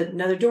 here's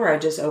another door I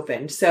just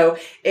opened. So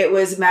it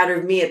was a matter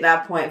of me at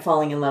that point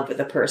falling in love with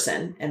a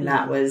person. And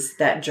that was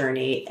that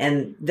journey.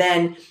 And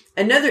then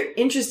another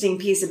interesting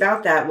piece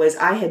about that was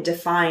I had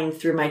defined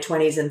through my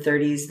 20s and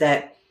 30s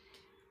that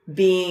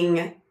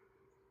being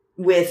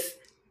with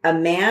a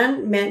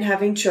man meant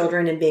having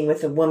children and being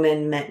with a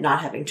woman meant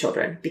not having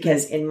children.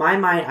 Because in my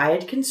mind, I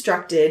had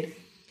constructed,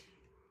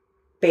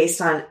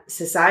 based on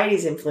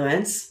society's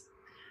influence,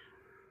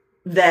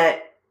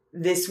 that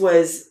this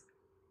was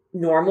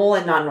normal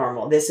and not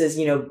normal. This is,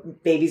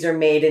 babies are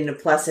made in a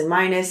plus and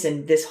minus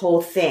and this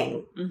whole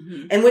thing.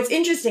 Mm-hmm. And what's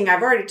interesting,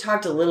 I've already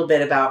talked a little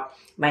bit about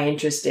my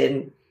interest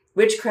in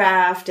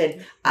witchcraft,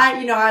 and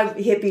I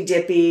hippy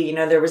dippy,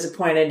 there was a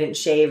point I didn't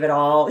shave at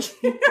all.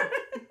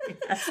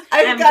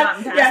 I've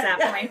gotten past that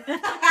point.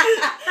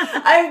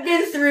 I've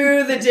been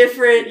through the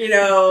different,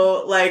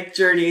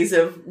 journeys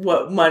of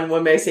what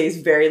one may say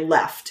is very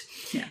left.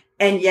 Yeah.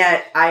 And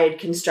yet I had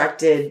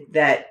constructed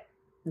that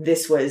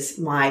this was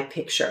my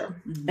picture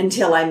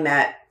until I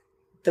met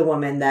the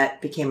woman that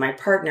became my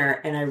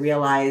partner, and I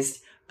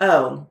realized,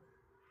 oh,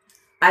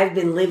 I've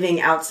been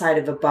living outside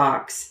of a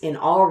box in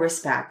all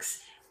respects,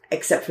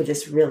 except for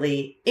this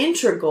really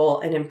integral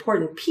and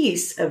important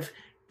piece of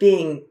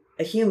being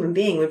a human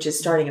being, which is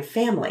starting a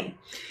family.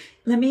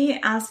 Let me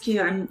ask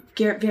you, I'm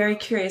very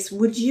curious,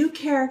 would you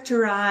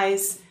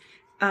characterize,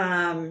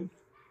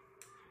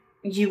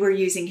 you were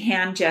using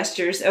hand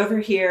gestures over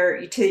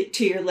here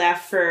to your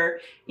left for,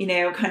 kind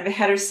of a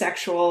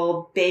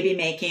heterosexual baby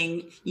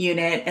making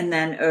unit, and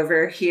then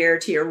over here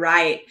to your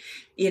right,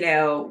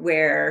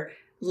 where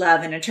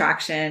love and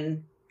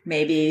attraction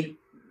maybe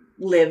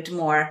lived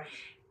more.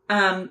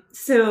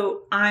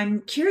 So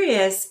I'm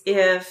curious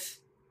if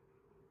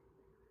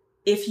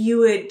you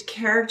would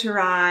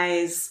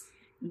characterize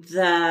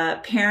the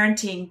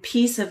parenting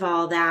piece of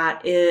all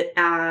that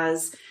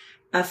as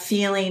a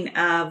feeling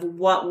of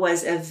what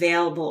was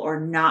available or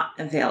not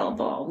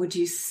available. Would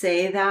you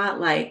say that?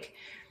 Like,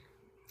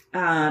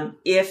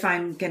 if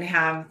I'm going to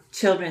have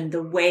children,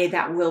 the way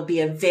that will be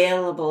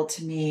available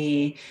to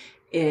me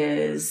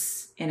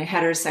is in a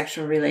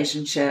heterosexual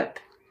relationship.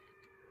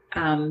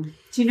 Do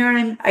you know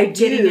what I'm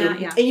getting at?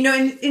 Yeah.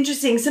 And,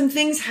 interesting. Some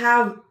things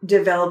have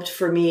developed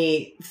for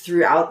me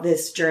throughout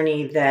this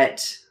journey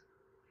that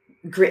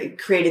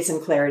created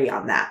some clarity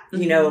on that.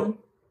 Mm-hmm.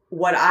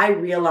 What I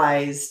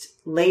realized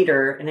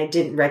later, and I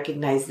didn't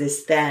recognize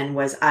this then,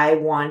 was I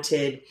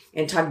wanted,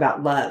 and talk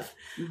about love,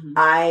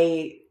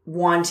 I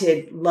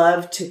wanted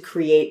love to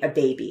create a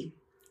baby.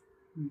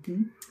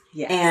 Mm-hmm.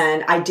 Yes.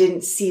 And I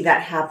didn't see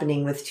that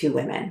happening with two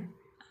women.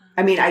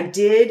 I mean, I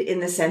did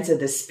in the sense of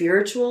the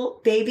spiritual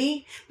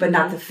baby, but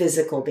not the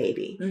physical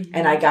baby. Mm-hmm.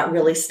 And I got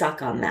really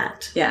stuck on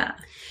that. Yeah.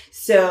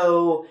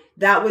 So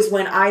that was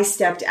when I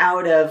stepped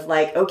out of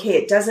okay,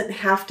 it doesn't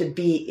have to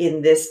be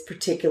in this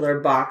particular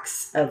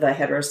box of a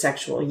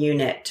heterosexual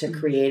unit to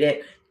create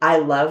it. I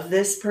love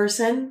this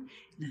person.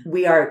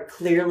 We are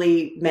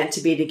clearly meant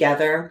to be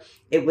together.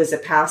 It was a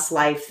past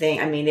life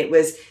thing. I mean, it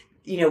was,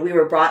 we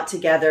were brought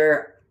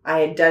together. I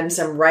had done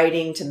some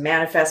writing to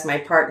manifest my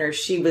partner.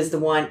 She was the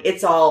one.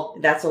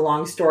 That's a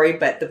long story,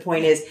 but the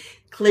point is,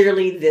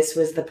 clearly this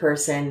was the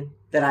person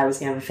that I was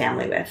going to have a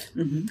family with.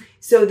 Mm-hmm.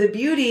 So the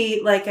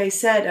beauty, like I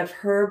said, of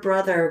her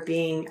brother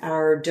being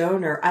our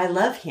donor, I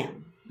love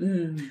him.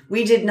 Mm.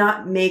 We did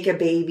not make a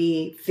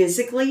baby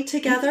physically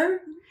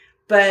together,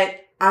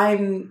 but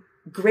I'm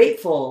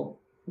grateful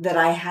that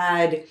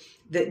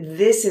that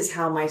this is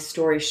how my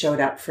story showed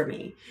up for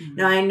me. Mm-hmm.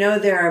 Now, I know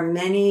there are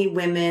many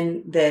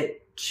women that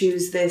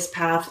choose this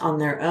path on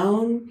their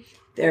own.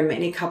 There are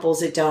many couples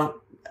that don't,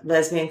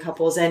 lesbian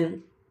couples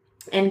and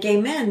gay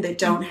men that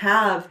don't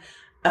have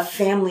a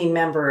family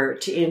member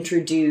to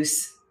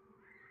introduce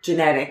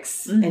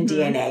genetics and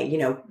DNA,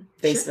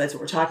 basically that's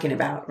what we're talking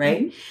about,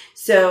 right? Mm-hmm.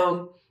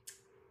 So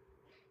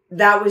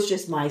that was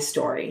just my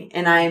story.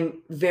 And I'm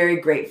very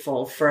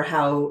grateful for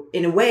how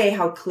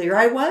clear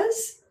I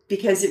was,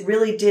 because it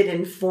really did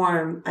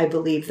inform, I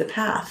believe, the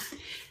path.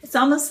 It's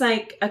almost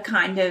like a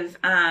kind of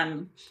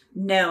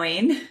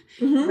knowing,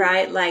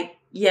 right? Like,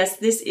 yes,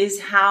 this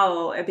is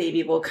how a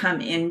baby will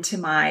come into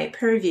my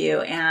purview,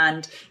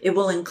 and it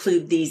will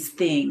include these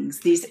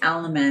things, these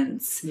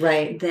elements,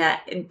 right?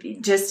 That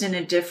just in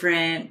a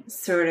different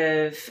sort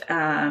of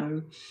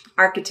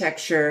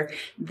architecture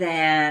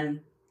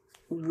than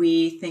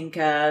we think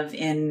of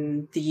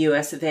in the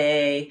US of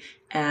A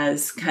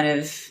as kind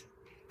of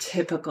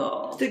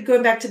typical.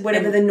 Going back to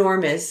whatever the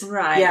norm is.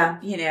 Right. Yeah.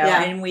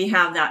 And we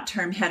have that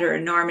term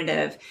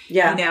heteronormative,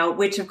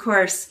 which of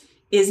course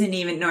isn't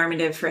even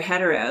normative for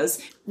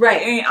heteros.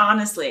 Right. I mean,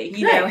 honestly,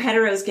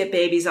 heteros get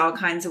babies all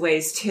kinds of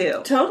ways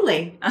too.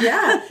 Totally.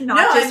 Yeah.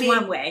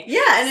 One way.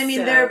 Yeah. And I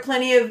mean, there are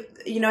plenty of,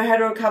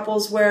 hetero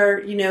couples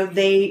where,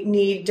 they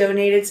need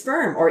donated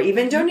sperm or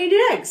even donated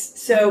eggs.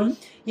 So,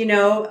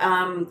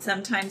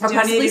 sometimes or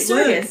possibly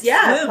surrogates. Wombs.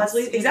 Yeah. Wombs.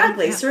 Possibly.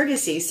 Exactly. Yeah.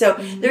 Surrogacy. So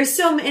there's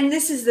and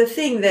this is the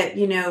thing that,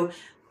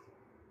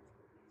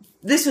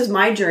 this was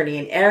my journey,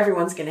 and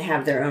everyone's going to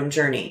have their own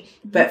journey.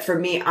 But for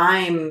me,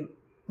 I'm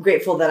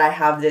grateful that I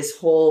have this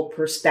whole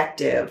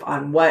perspective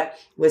on what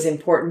was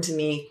important to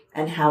me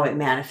and how it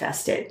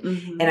manifested.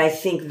 And I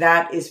think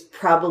that is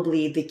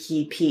probably the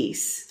key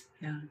piece.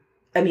 Yeah.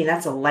 I mean,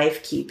 that's a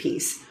life key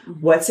piece.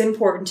 What's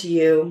important to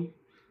you,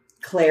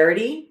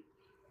 clarity,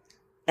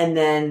 and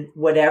then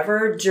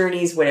whatever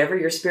journeys, whatever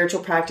your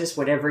spiritual practice,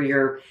 whatever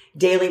your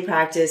daily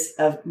practice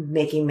of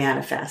making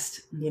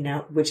manifest,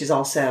 which is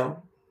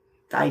also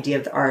the idea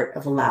of the art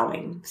of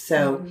allowing.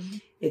 So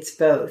it's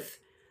both.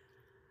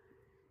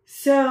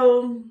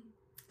 So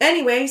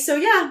anyway, so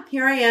yeah,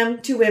 here I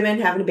am, 2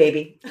 women having a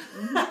baby.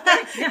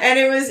 And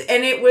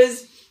it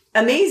was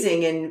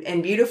amazing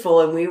and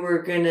beautiful. And we were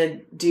going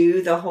to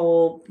do the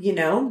whole,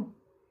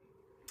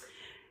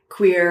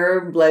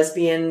 queer,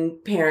 lesbian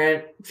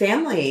parent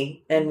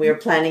family. And we were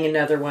planning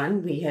another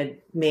one. We had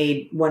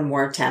made one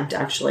more attempt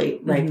actually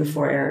right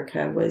before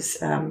Erica was,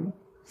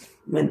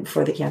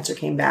 before the cancer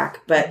came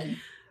back. But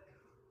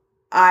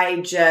I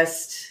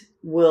just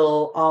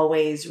will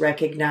always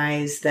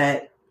recognize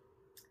that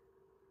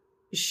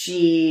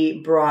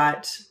she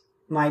brought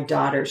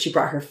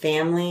her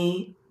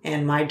family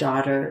and my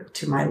daughter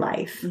to my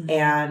life,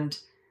 and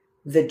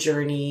the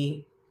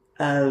journey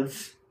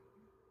of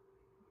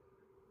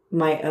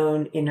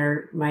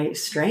my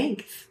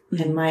strength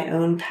and my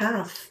own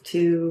path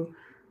to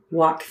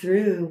walk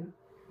through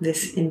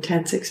this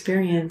intense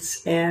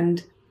experience.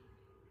 And,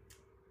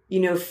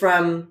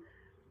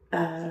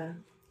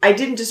 I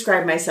didn't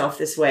describe myself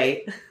this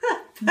way,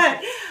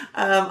 but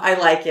I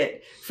like it.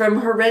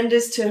 From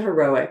horrendous to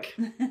heroic.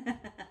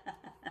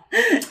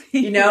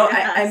 Yes.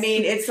 I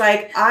mean, it's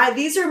like,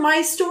 these are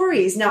my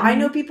stories. Now, I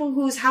know people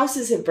whose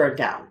houses have burned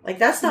down. Like,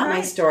 that's not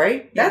my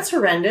story. That's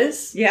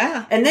horrendous.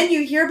 Yeah. And then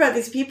you hear about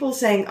these people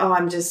saying, oh,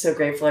 I'm just so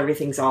grateful.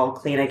 Everything's all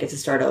clean. I get to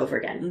start over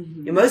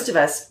again. Most of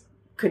us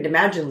couldn't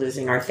imagine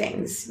losing our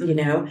things,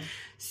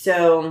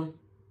 So,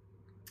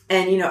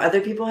 and,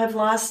 other people have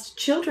lost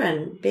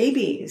children,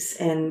 babies.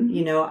 And,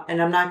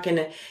 and I'm not going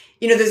to,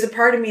 there's a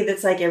part of me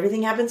that's like,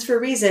 everything happens for a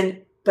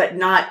reason, but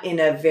not in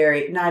a,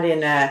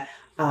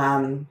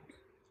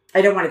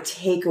 I don't want to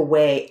take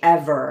away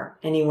ever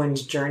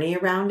anyone's journey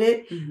around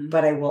it,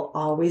 but I will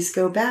always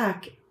go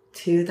back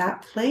to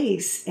that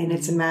place. And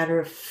it's a matter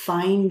of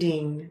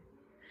finding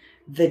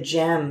the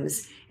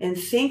gems and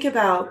think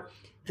about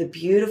the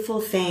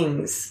beautiful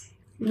things,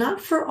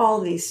 not for all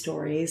these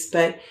stories,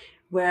 but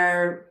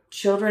where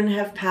children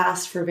have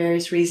passed for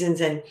various reasons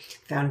and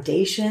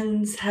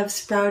foundations have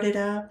sprouted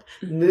up,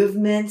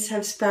 movements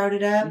have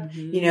sprouted up,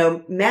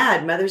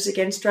 MAD, Mothers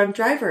Against Drunk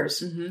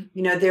Drivers.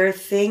 There are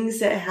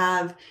things that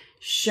have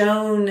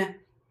shown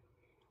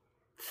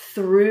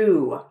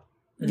through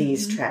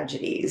these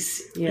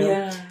tragedies.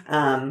 The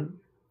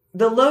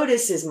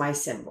lotus is my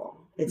symbol.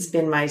 It's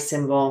been my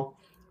symbol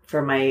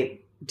for my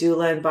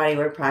doula and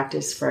bodywork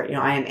practice for,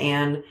 I am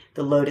Anne,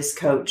 the lotus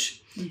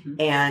coach.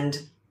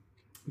 And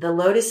the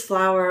lotus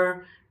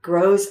flower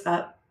grows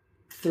up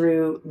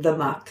through the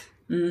muck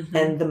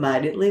and the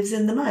mud. It lives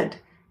in the mud.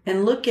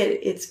 And look at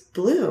its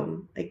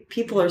bloom. Like,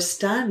 people are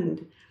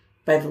stunned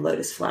by the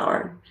lotus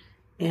flower.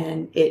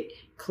 And it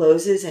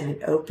closes and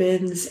it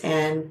opens,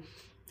 and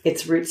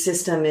its root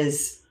system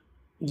is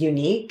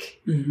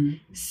unique.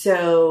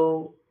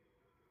 So,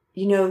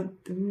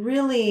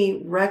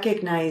 really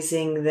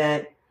recognizing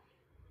that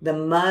the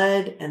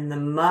mud and the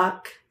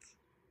muck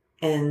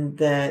and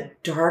the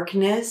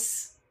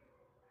darkness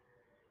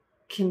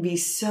can be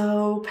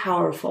so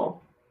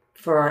powerful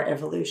for our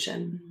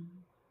evolution.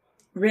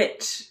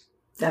 Rich.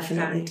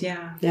 Definitely.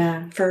 Fact,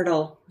 yeah.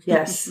 Fertile.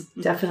 Yes,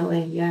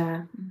 definitely.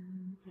 Yeah.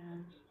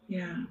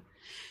 Yeah.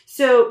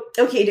 So,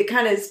 okay, to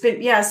kind of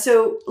spin,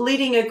 so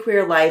leading a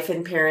queer life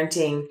and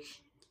parenting,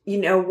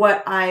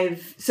 I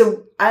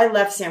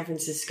left San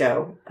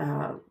Francisco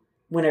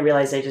when I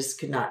realized I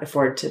just could not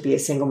afford to be a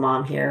single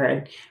mom here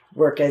and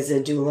work as a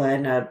doula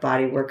and a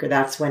body worker.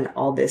 That's when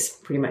all this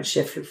pretty much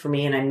shifted for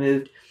me, and I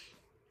moved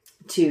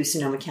to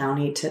Sonoma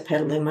County, to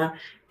Petaluma,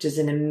 which is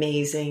an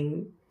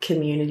amazing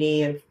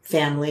community of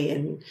family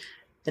and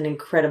an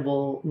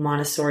incredible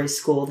Montessori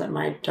school that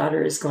my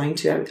daughter is going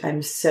to.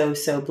 I'm so,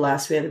 so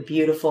blessed. We have a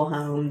beautiful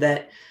home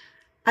that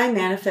I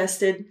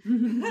manifested.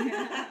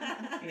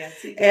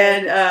 Yes, you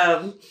did.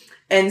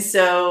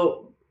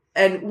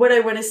 And what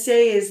I want to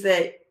say is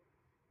that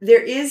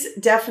there is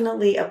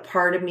definitely a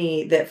part of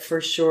me that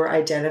for sure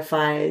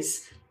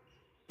identifies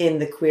in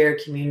the queer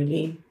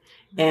community.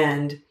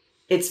 And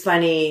it's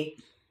funny,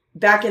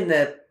 back in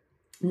the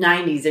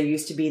 90s, there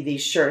used to be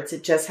these shirts.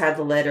 It just had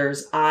the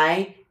letters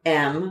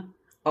IMRU.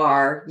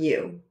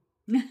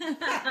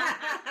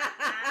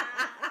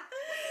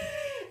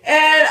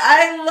 And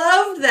I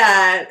loved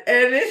that.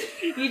 And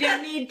you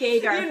don't need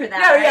Gaydar for that.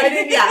 No, right? I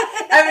didn't. Yeah,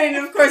 I mean,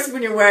 of course,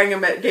 when you're wearing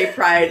them at Gay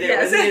Pride, it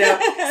was,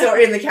 so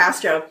in the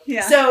Castro.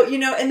 Yeah. So,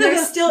 and there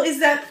still is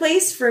that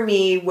place for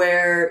me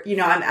where,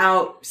 I'm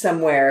out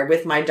somewhere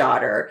with my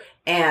daughter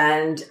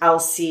and I'll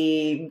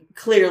see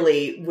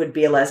clearly would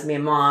be a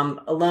lesbian mom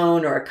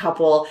alone or a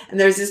couple. And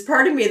there's this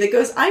part of me that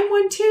goes, I'm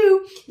one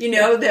too,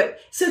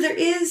 so there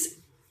is,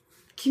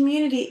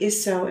 community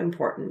is so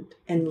important,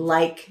 and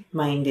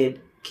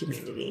like-minded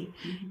community.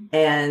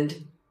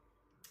 And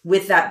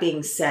with that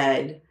being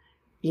said,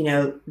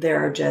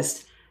 there are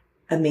just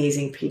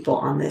amazing people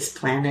on this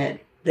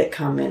planet that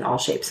come in all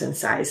shapes and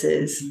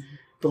sizes,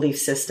 belief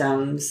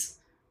systems,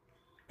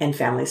 and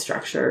family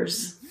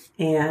structures.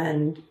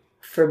 And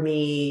for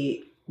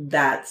me,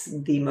 that's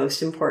the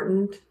most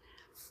important.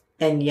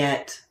 And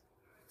yet,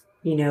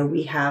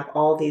 we have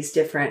all these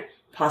different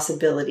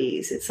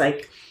possibilities. It's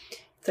like,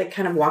 it's like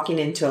kind of walking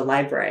into a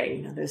library.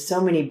 You know, there's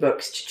so many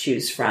books to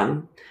choose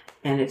from,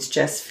 and it's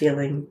just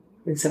feeling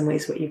in some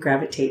ways what you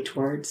gravitate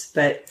towards.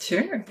 But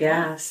sure.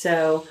 Yeah.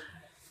 So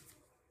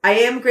I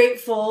am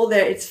grateful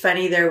that it's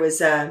funny. There's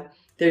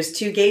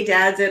 2 gay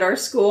dads at our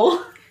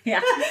school.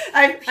 Yeah.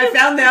 I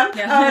found them.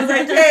 Yeah. I was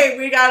like, hey,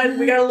 we got a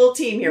little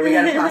team here. We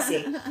got a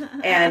posse.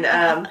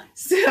 And,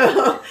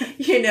 so,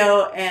 you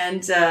know,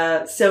 and,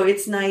 so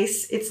it's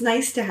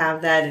nice to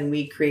have that. And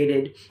we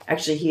created,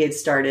 actually he had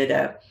started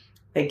a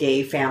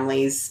gay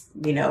families,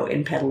 you know,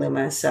 in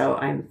Petaluma. So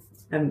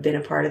I've been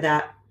a part of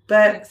that,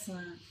 but,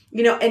 excellent.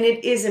 You know, and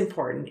it is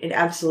important. It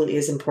absolutely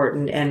is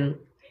important. And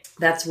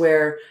that's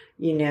where,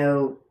 you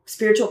know,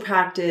 spiritual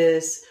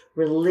practice,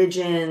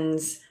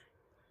 religions,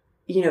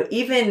 you know,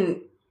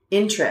 even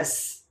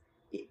interests,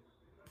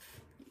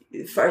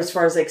 as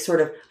far as like sort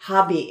of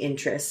hobby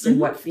interests and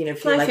what, you know,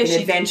 feel like an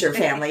adventure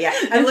family. Yeah.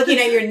 I'm looking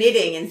at your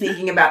knitting and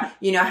thinking about,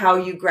 you know, how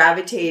you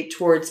gravitate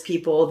towards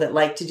people that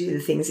like to do the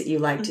things that you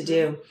like to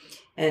do.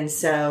 And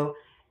so,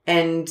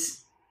 and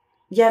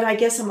yet I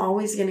guess I'm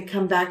always going to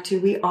come back to,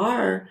 we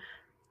are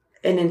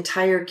an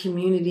entire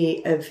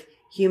community of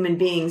human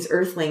beings,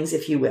 earthlings,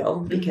 if you will,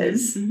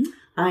 because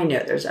I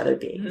know there's other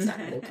beings on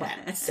other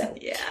planets. So,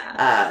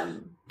 yeah.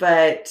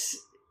 But,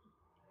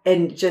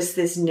 and just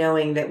this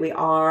knowing that we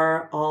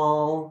are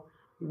all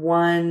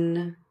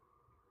one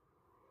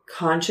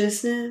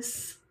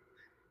consciousness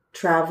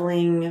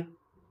traveling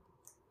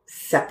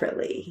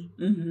separately.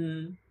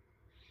 You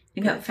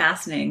know,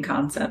 fascinating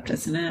concept,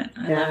 isn't it?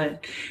 I love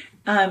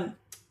it.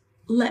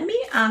 Let me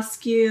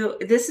ask you,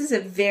 this is a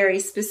very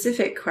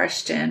specific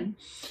question.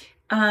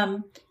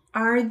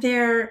 Are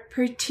there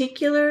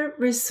particular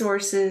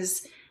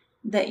resources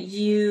that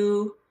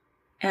you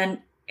and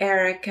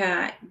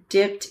Erica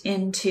dipped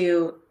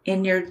into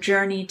in your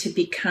journey to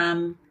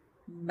become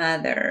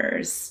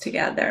mothers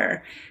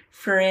together?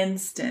 For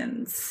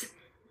instance,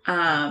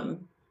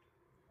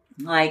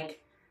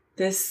 like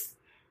this,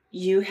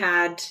 you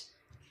had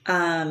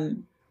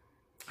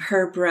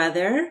her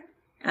brother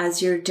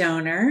as your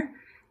donor,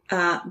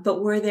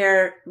 but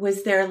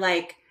was there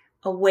like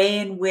a way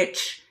in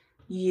which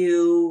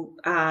you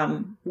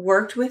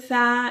worked with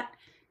that?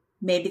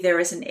 Maybe there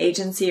was an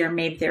agency, or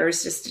maybe there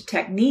was just a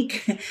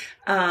technique.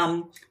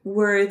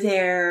 Were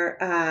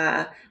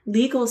there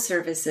legal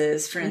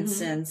services, for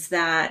instance,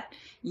 that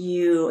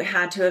you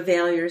had to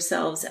avail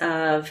yourselves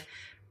of,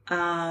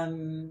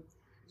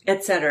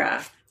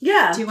 etc.?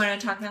 Yeah. Do you want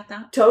to talk about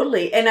that?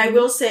 Totally. And I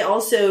will say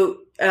also,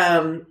 you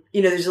know,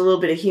 there's a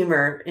little bit of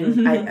humor,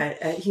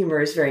 and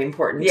humor is very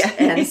important. Yeah,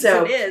 and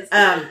so it is.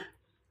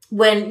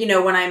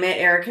 When I met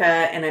Erica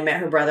and I met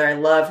her brother, I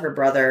love her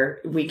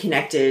brother. We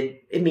connected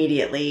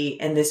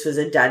immediately, and this was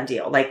a done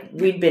deal. Like,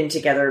 we'd been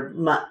together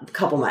a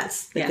couple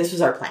months. Like, this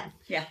was our plan.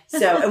 Yeah.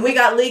 So, and we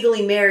got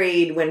legally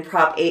married when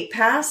Prop 8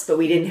 passed, but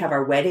we didn't have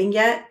our wedding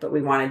yet. But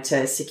we wanted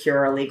to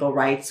secure our legal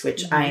rights,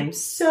 which I am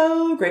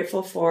so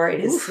grateful for.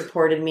 It has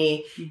supported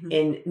me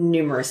in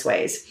numerous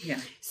ways. Yeah.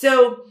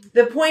 So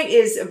the point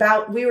is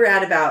we were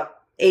at about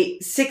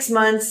 6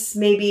 months,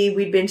 maybe.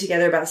 We'd been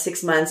together about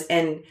 6 months,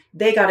 and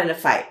they got in a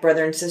fight,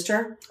 brother and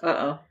sister.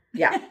 Uh-oh.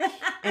 Yeah.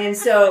 And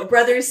so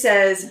brother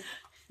says,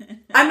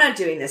 I'm not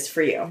doing this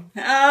for you.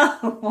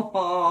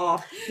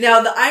 Oh.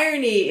 Now, the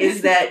irony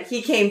is that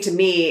he came to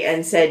me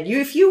and said,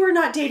 if you were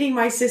not dating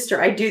my sister,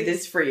 I'd do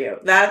this for you.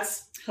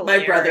 That's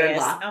hilarious. My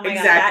brother-in-law. Oh my exactly.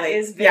 God, that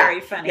is very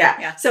funny.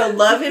 Yeah. So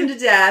love him to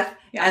death.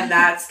 Yeah. And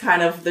that's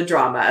kind of the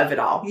drama of it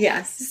all.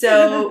 Yes.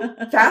 So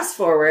fast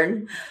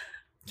forward.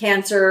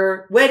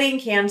 Cancer, wedding,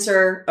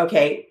 cancer.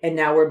 Okay. And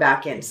now we're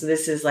back in. So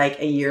this is like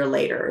a year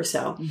later or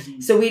so.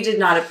 So we did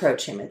not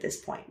approach him at this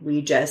point.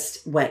 We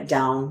just went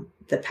down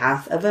the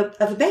path of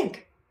a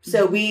bank.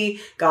 So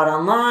we got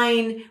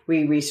online,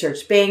 we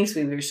researched banks,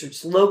 we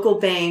researched local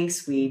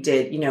banks. We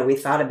did, we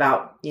thought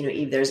about,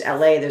 there's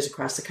LA, there's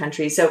across the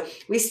country. So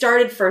we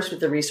started first with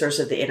the resource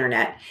of the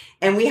internet,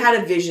 and we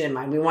had a vision in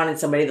mind. We wanted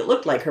somebody that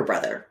looked like her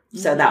brother.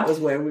 So that was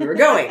where we were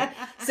going.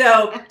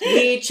 So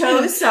we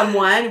chose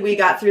someone, we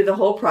got through the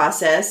whole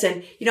process.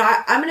 And,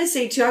 I'm going to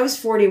say too, I was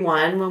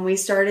 41 when we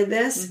started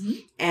this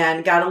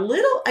and got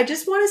I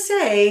just want to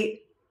say,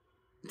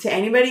 to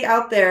anybody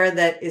out there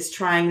that is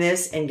trying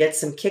this and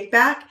gets some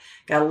kickback,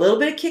 got a little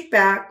bit of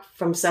kickback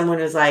from someone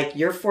who's like,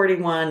 you're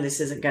 41, this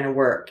isn't going to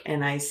work.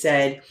 And I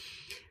said,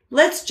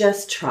 let's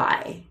just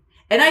try.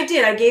 And I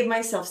did. I gave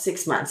myself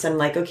 6 months. I'm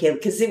like, okay,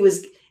 because it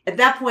was at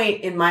that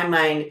point in my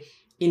mind,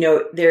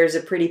 there's a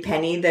pretty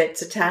penny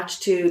that's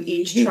attached to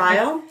each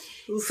trial.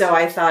 So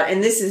I thought,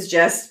 and this is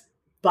just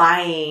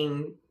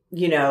buying,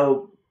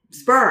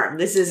 sperm.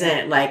 This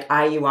isn't like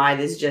IUI.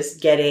 This is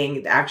just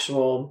getting the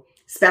actual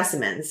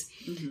specimens.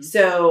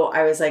 So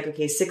I was like,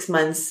 okay, 6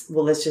 months.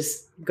 Well, let's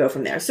just go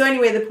from there. So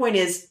anyway, the point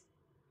is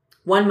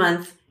 1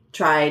 month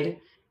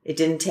tried, it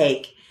didn't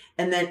take.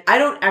 And then I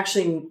don't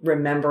actually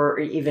remember or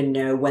even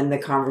know when the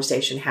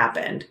conversation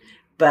happened,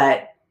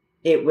 but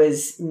it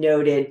was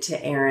noted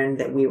to Aaron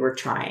that we were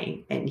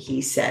trying, and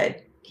he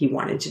said he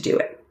wanted to do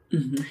it.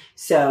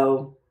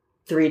 So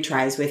 3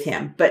 tries with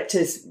him. But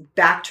to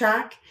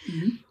backtrack,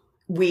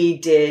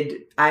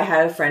 I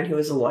had a friend who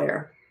was a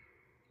lawyer.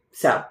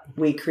 So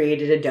we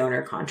created a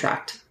donor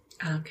contract.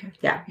 Okay.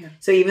 Yeah.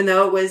 So even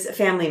though it was a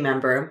family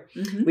member,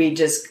 Mm-hmm. we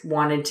just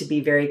wanted to be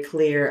very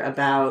clear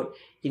about,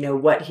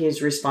 what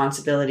his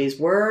responsibilities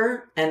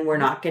were and were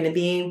not going to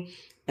be,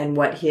 and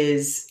what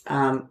his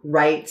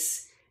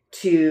rights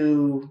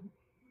to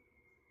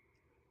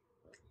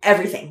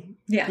everything.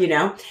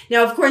 Yeah.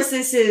 Now, of course,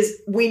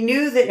 we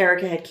knew that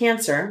Erica had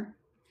cancer,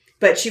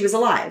 but she was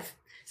alive.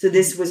 So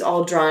this was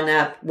all drawn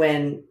up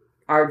when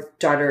our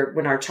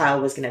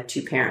child was going to have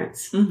two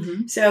parents.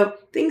 Mm-hmm. So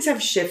things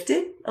have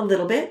shifted a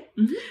little bit,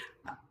 Mm-hmm.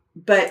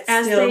 but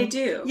as still, they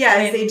do. Yeah,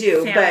 as they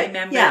do. Family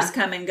members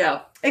come and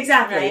go.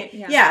 Exactly. Right?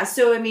 Yeah.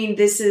 So,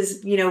 this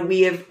is,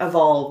 we have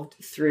evolved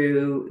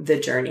through the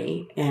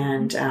journey,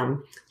 and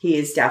he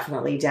is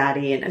definitely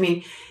daddy.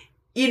 And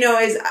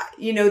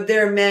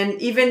there are men,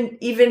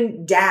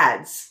 even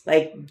dads,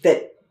 like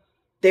that,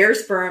 their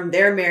sperm,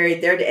 they're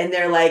married,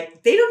 they're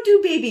like, they don't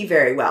do baby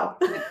very well.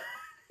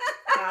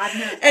 God,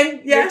 no.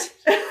 And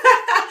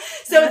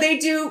so they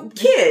do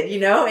kid,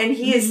 and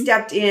he has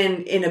stepped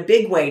in a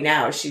big way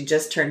now. She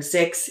just turned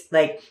 6.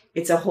 Like,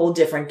 it's a whole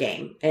different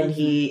game. And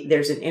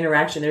there's an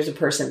interaction, there's a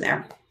person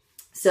there.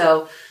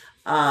 So,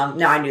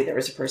 now I knew there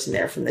was a person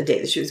there from the day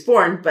that she was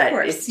born, but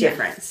it's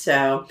different. Yeah.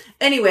 So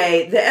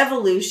anyway, the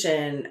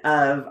evolution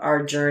of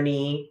our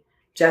journey,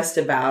 just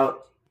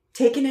about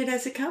taking it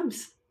as it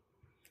comes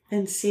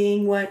and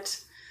seeing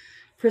what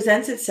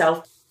presents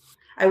itself.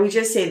 I would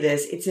just say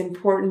this, it's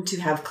important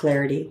to have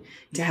clarity,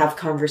 to have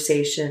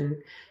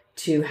conversation,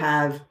 to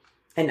have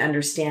an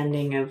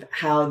understanding of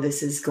how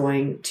this is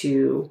going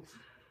to,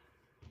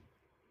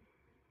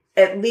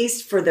 at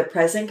least for the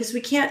present, because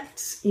we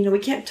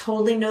can't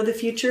totally know the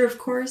future, of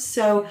course.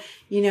 So,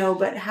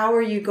 but how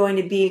are you going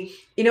to be,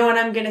 and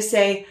I'm going to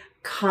say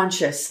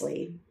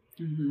consciously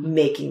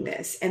making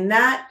this. And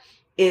that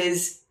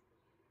is,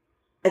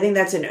 I think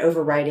that's an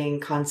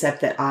overriding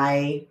concept that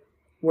I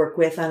work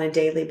with on a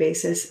daily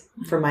basis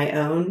for my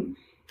own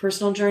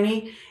personal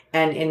journey,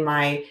 and in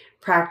my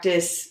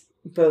practice,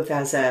 both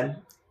as I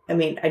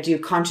do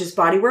conscious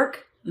body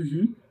work,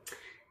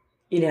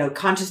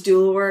 conscious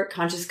doula work,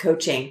 conscious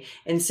coaching.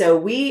 And so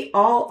we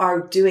all are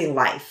doing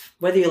life,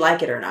 whether you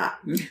like it or not.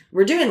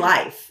 We're doing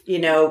life.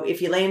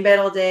 If you lay in bed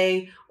all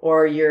day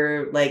or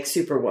you're like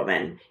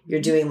Superwoman,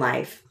 you're doing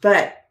life.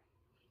 But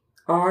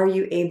are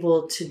you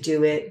able to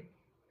do it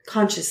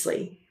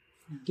consciously?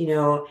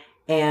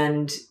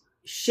 And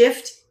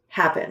shift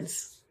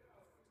happens.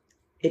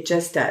 It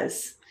just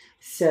does.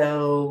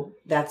 So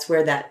that's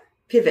where that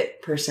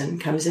pivot person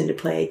comes into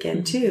play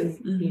again too.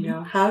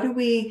 How do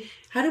we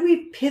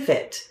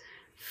pivot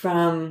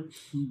from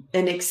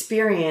an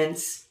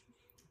experience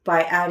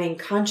by adding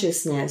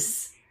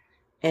consciousness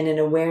and an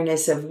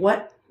awareness of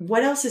what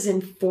else is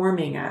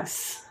informing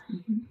us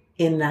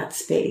in that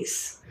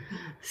space?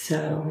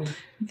 So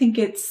I think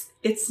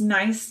it's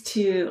nice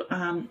to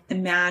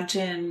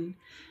imagine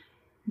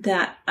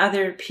that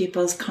other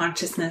people's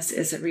consciousness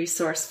is a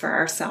resource for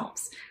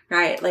ourselves,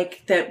 right?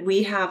 Like that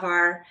we have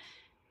our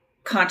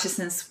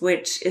consciousness,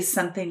 which is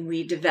something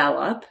we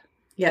develop.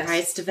 Yes.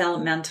 Right? It's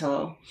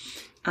developmental,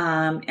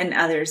 and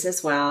others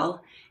as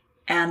well.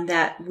 And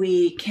that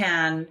we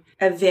can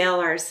avail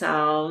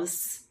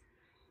ourselves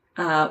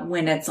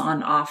when it's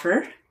on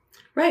offer,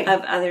 right,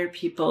 of other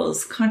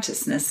people's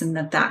consciousness, and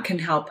that can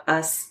help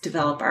us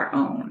develop our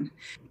own.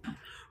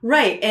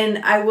 Right. And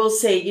I will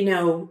say,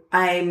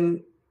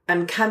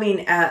 I'm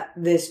coming at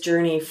this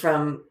journey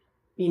from,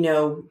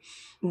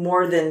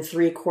 more than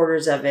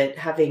 3/4 of it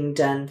having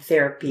done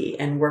therapy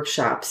and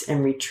workshops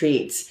and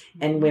retreats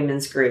and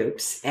women's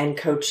groups and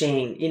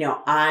coaching.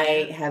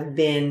 I have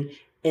been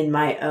in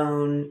my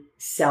own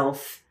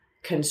self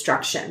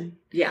construction.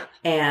 Yeah.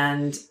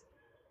 And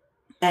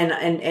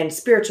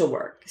spiritual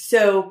work.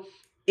 So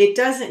it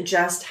doesn't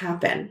just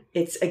happen.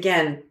 It's,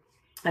 again,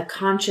 a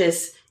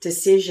conscious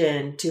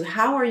decision to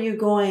how are you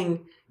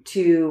going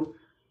to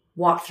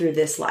walk through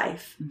this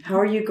life? How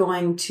are you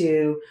going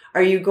to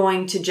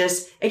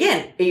just,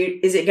 again,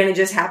 is it going to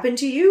just happen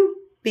to you?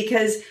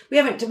 Because we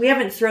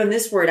haven't thrown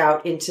this word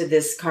out into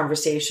this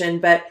conversation,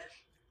 but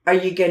are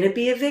you going to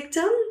be a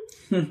victim?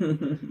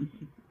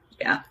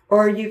 Yeah.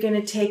 Or are you going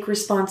to take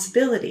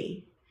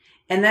responsibility?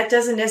 And that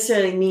doesn't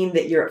necessarily mean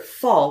that you're at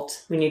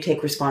fault when you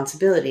take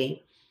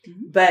responsibility.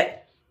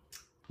 But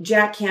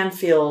Jack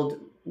Canfield,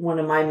 one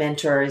of my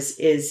mentors,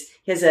 he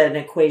has an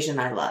equation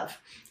I love.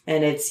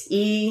 And it's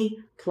E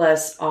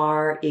plus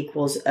R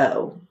equals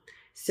O.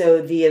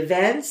 So the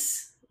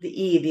events,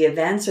 the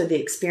events or the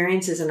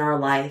experiences in our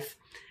life,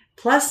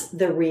 plus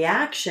the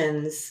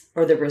reactions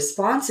or the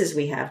responses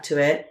we have to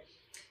it,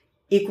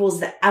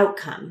 equals the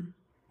outcome.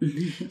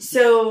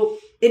 So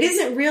it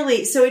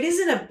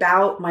isn't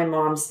about my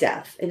mom's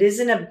death. It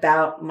isn't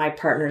about my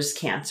partner's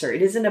cancer.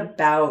 It isn't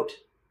about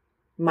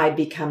my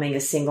becoming a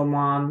single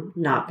mom,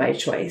 not by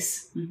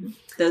choice.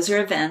 Those are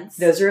events.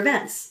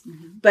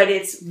 But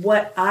it's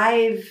what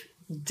I've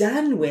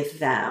done with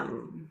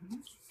them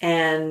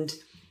and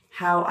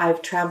how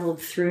I've traveled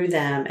through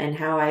them and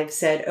how I've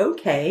said,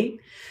 okay,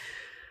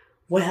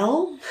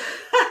 well, and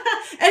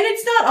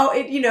it's not all,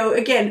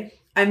 again,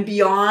 I'm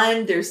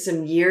beyond, there's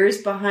some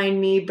years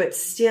behind me, but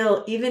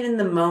still, even in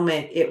the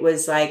moment, it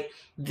was like,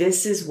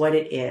 this is what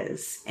it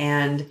is.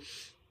 And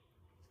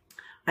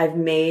I've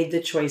made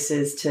the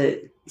choices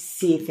to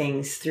see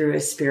things through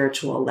a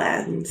spiritual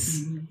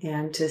lens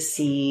and to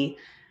see,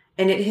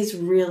 and it has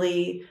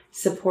really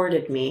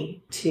supported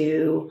me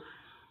to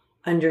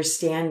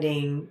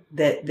understanding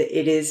that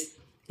it is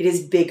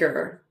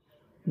bigger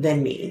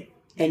than me.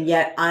 And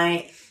yet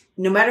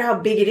no matter how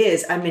big it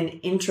is, I'm an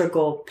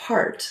integral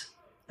part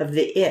of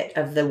the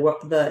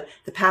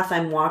path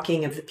I'm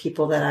walking, of the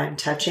people that I'm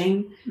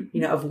touching,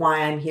 of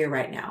why I'm here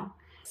right now.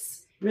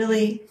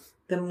 Really,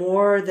 the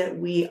more that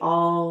we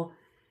all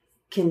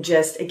can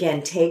just,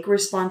 again, take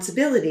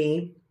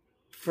responsibility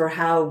for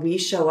how we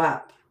show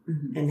up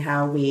and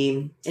how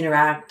we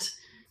interact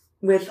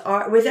with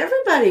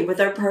everybody, with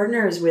our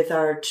partners, with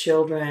our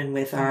children,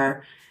 with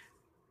our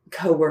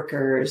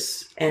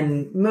coworkers,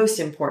 and most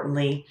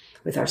importantly,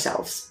 with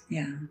ourselves.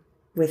 Yeah.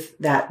 With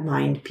that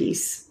mind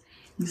piece.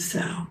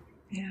 So,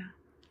 yeah.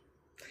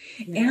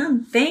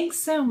 And thanks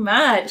so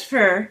much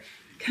for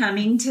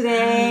coming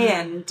today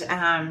and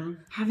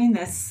having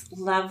this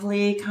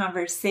lovely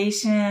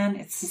conversation.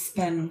 It's just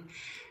been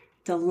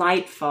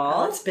delightful.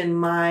 Well, it's been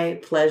my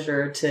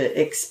pleasure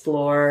to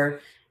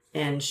explore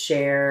and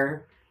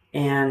share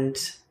and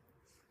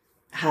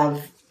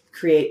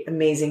create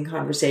amazing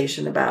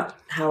conversation about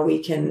how we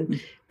can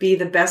be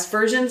the best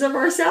versions of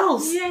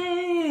ourselves.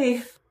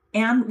 Yay!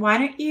 And why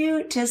don't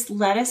you just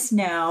let us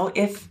know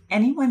if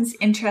anyone's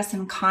interested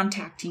in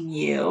contacting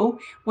you,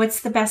 what's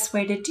the best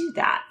way to do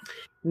that?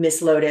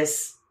 Miss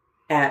Lotus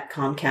at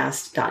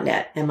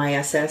Comcast.net,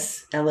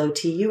 MISSLOTUS.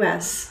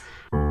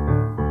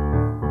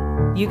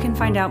 You can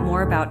find out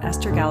more about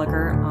Esther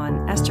Gallagher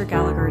on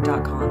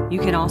esthergallagher.com. You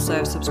can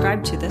also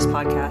subscribe to this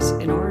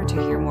podcast in order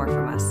to hear more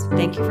from us.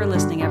 Thank you for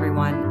listening,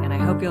 everyone, and I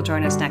hope you'll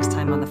join us next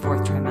time on the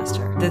fourth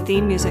trimester. The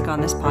theme music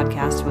on this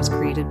podcast was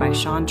created by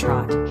Sean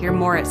Trott. Hear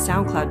more at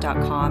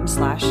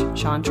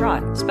soundcloud.com/Sean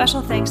Trott.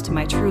 Special thanks to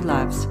my true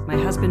loves, my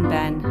husband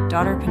Ben,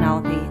 daughter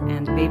Penelope,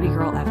 and baby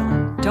girl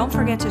Evelyn. Don't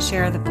forget to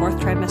share the fourth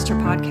trimester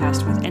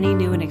podcast with any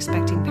new and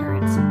expecting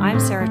parents. I'm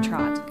Sarah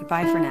Trott.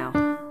 Goodbye for now.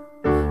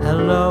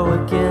 Hello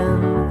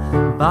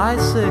again,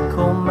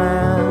 bicycle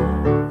man.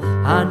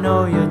 I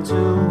know you're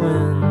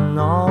doing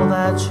all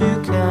that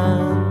you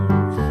can.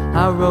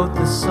 I wrote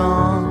the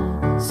song,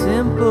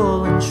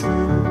 simple and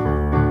true.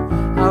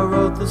 I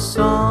wrote the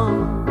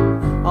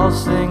song, I'll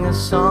sing a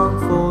song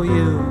for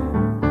you.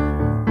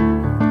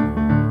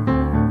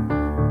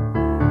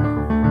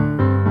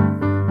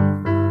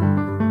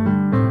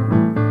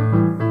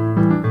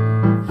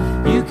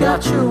 You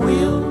got your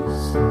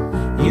wheels,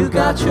 you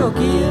got your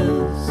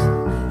gears.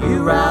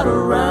 You ride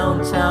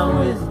around town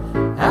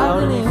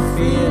without any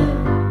fear.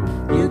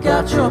 You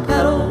got your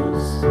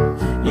pedals,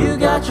 you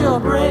got your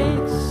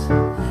brakes.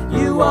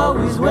 You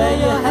always wear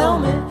your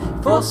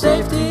helmet for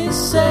safety's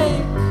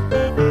sake.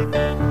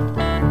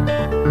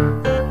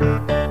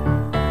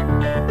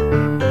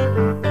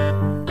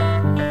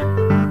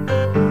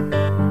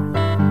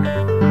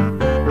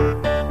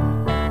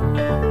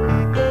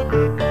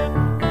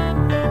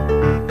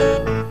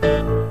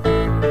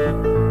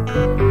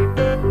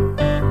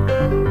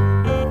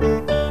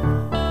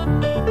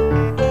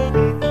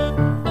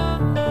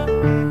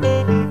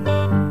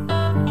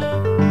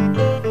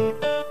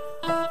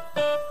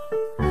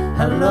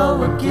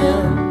 Hello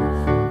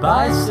again,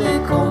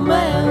 bicycle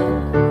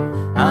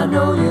man. I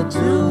know you're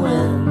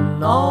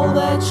doing all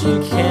that you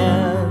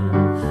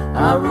can.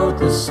 I wrote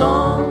the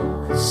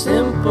song,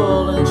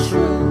 simple and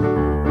true.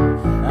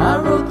 I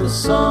wrote the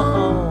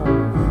song,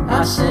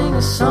 I sing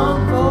a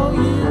song for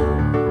you.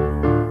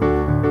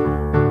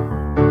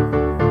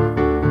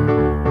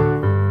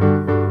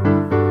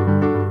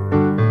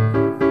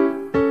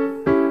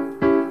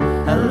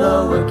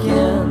 Hello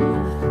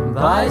again,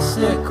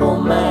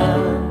 bicycle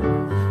man.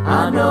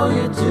 I know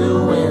you're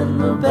doing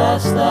the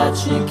best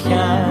that you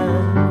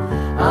can.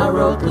 I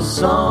wrote the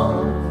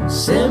song,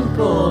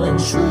 simple and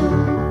true.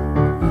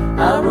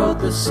 I wrote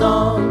the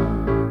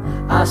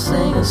song, I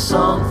sing a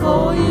song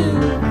for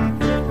you.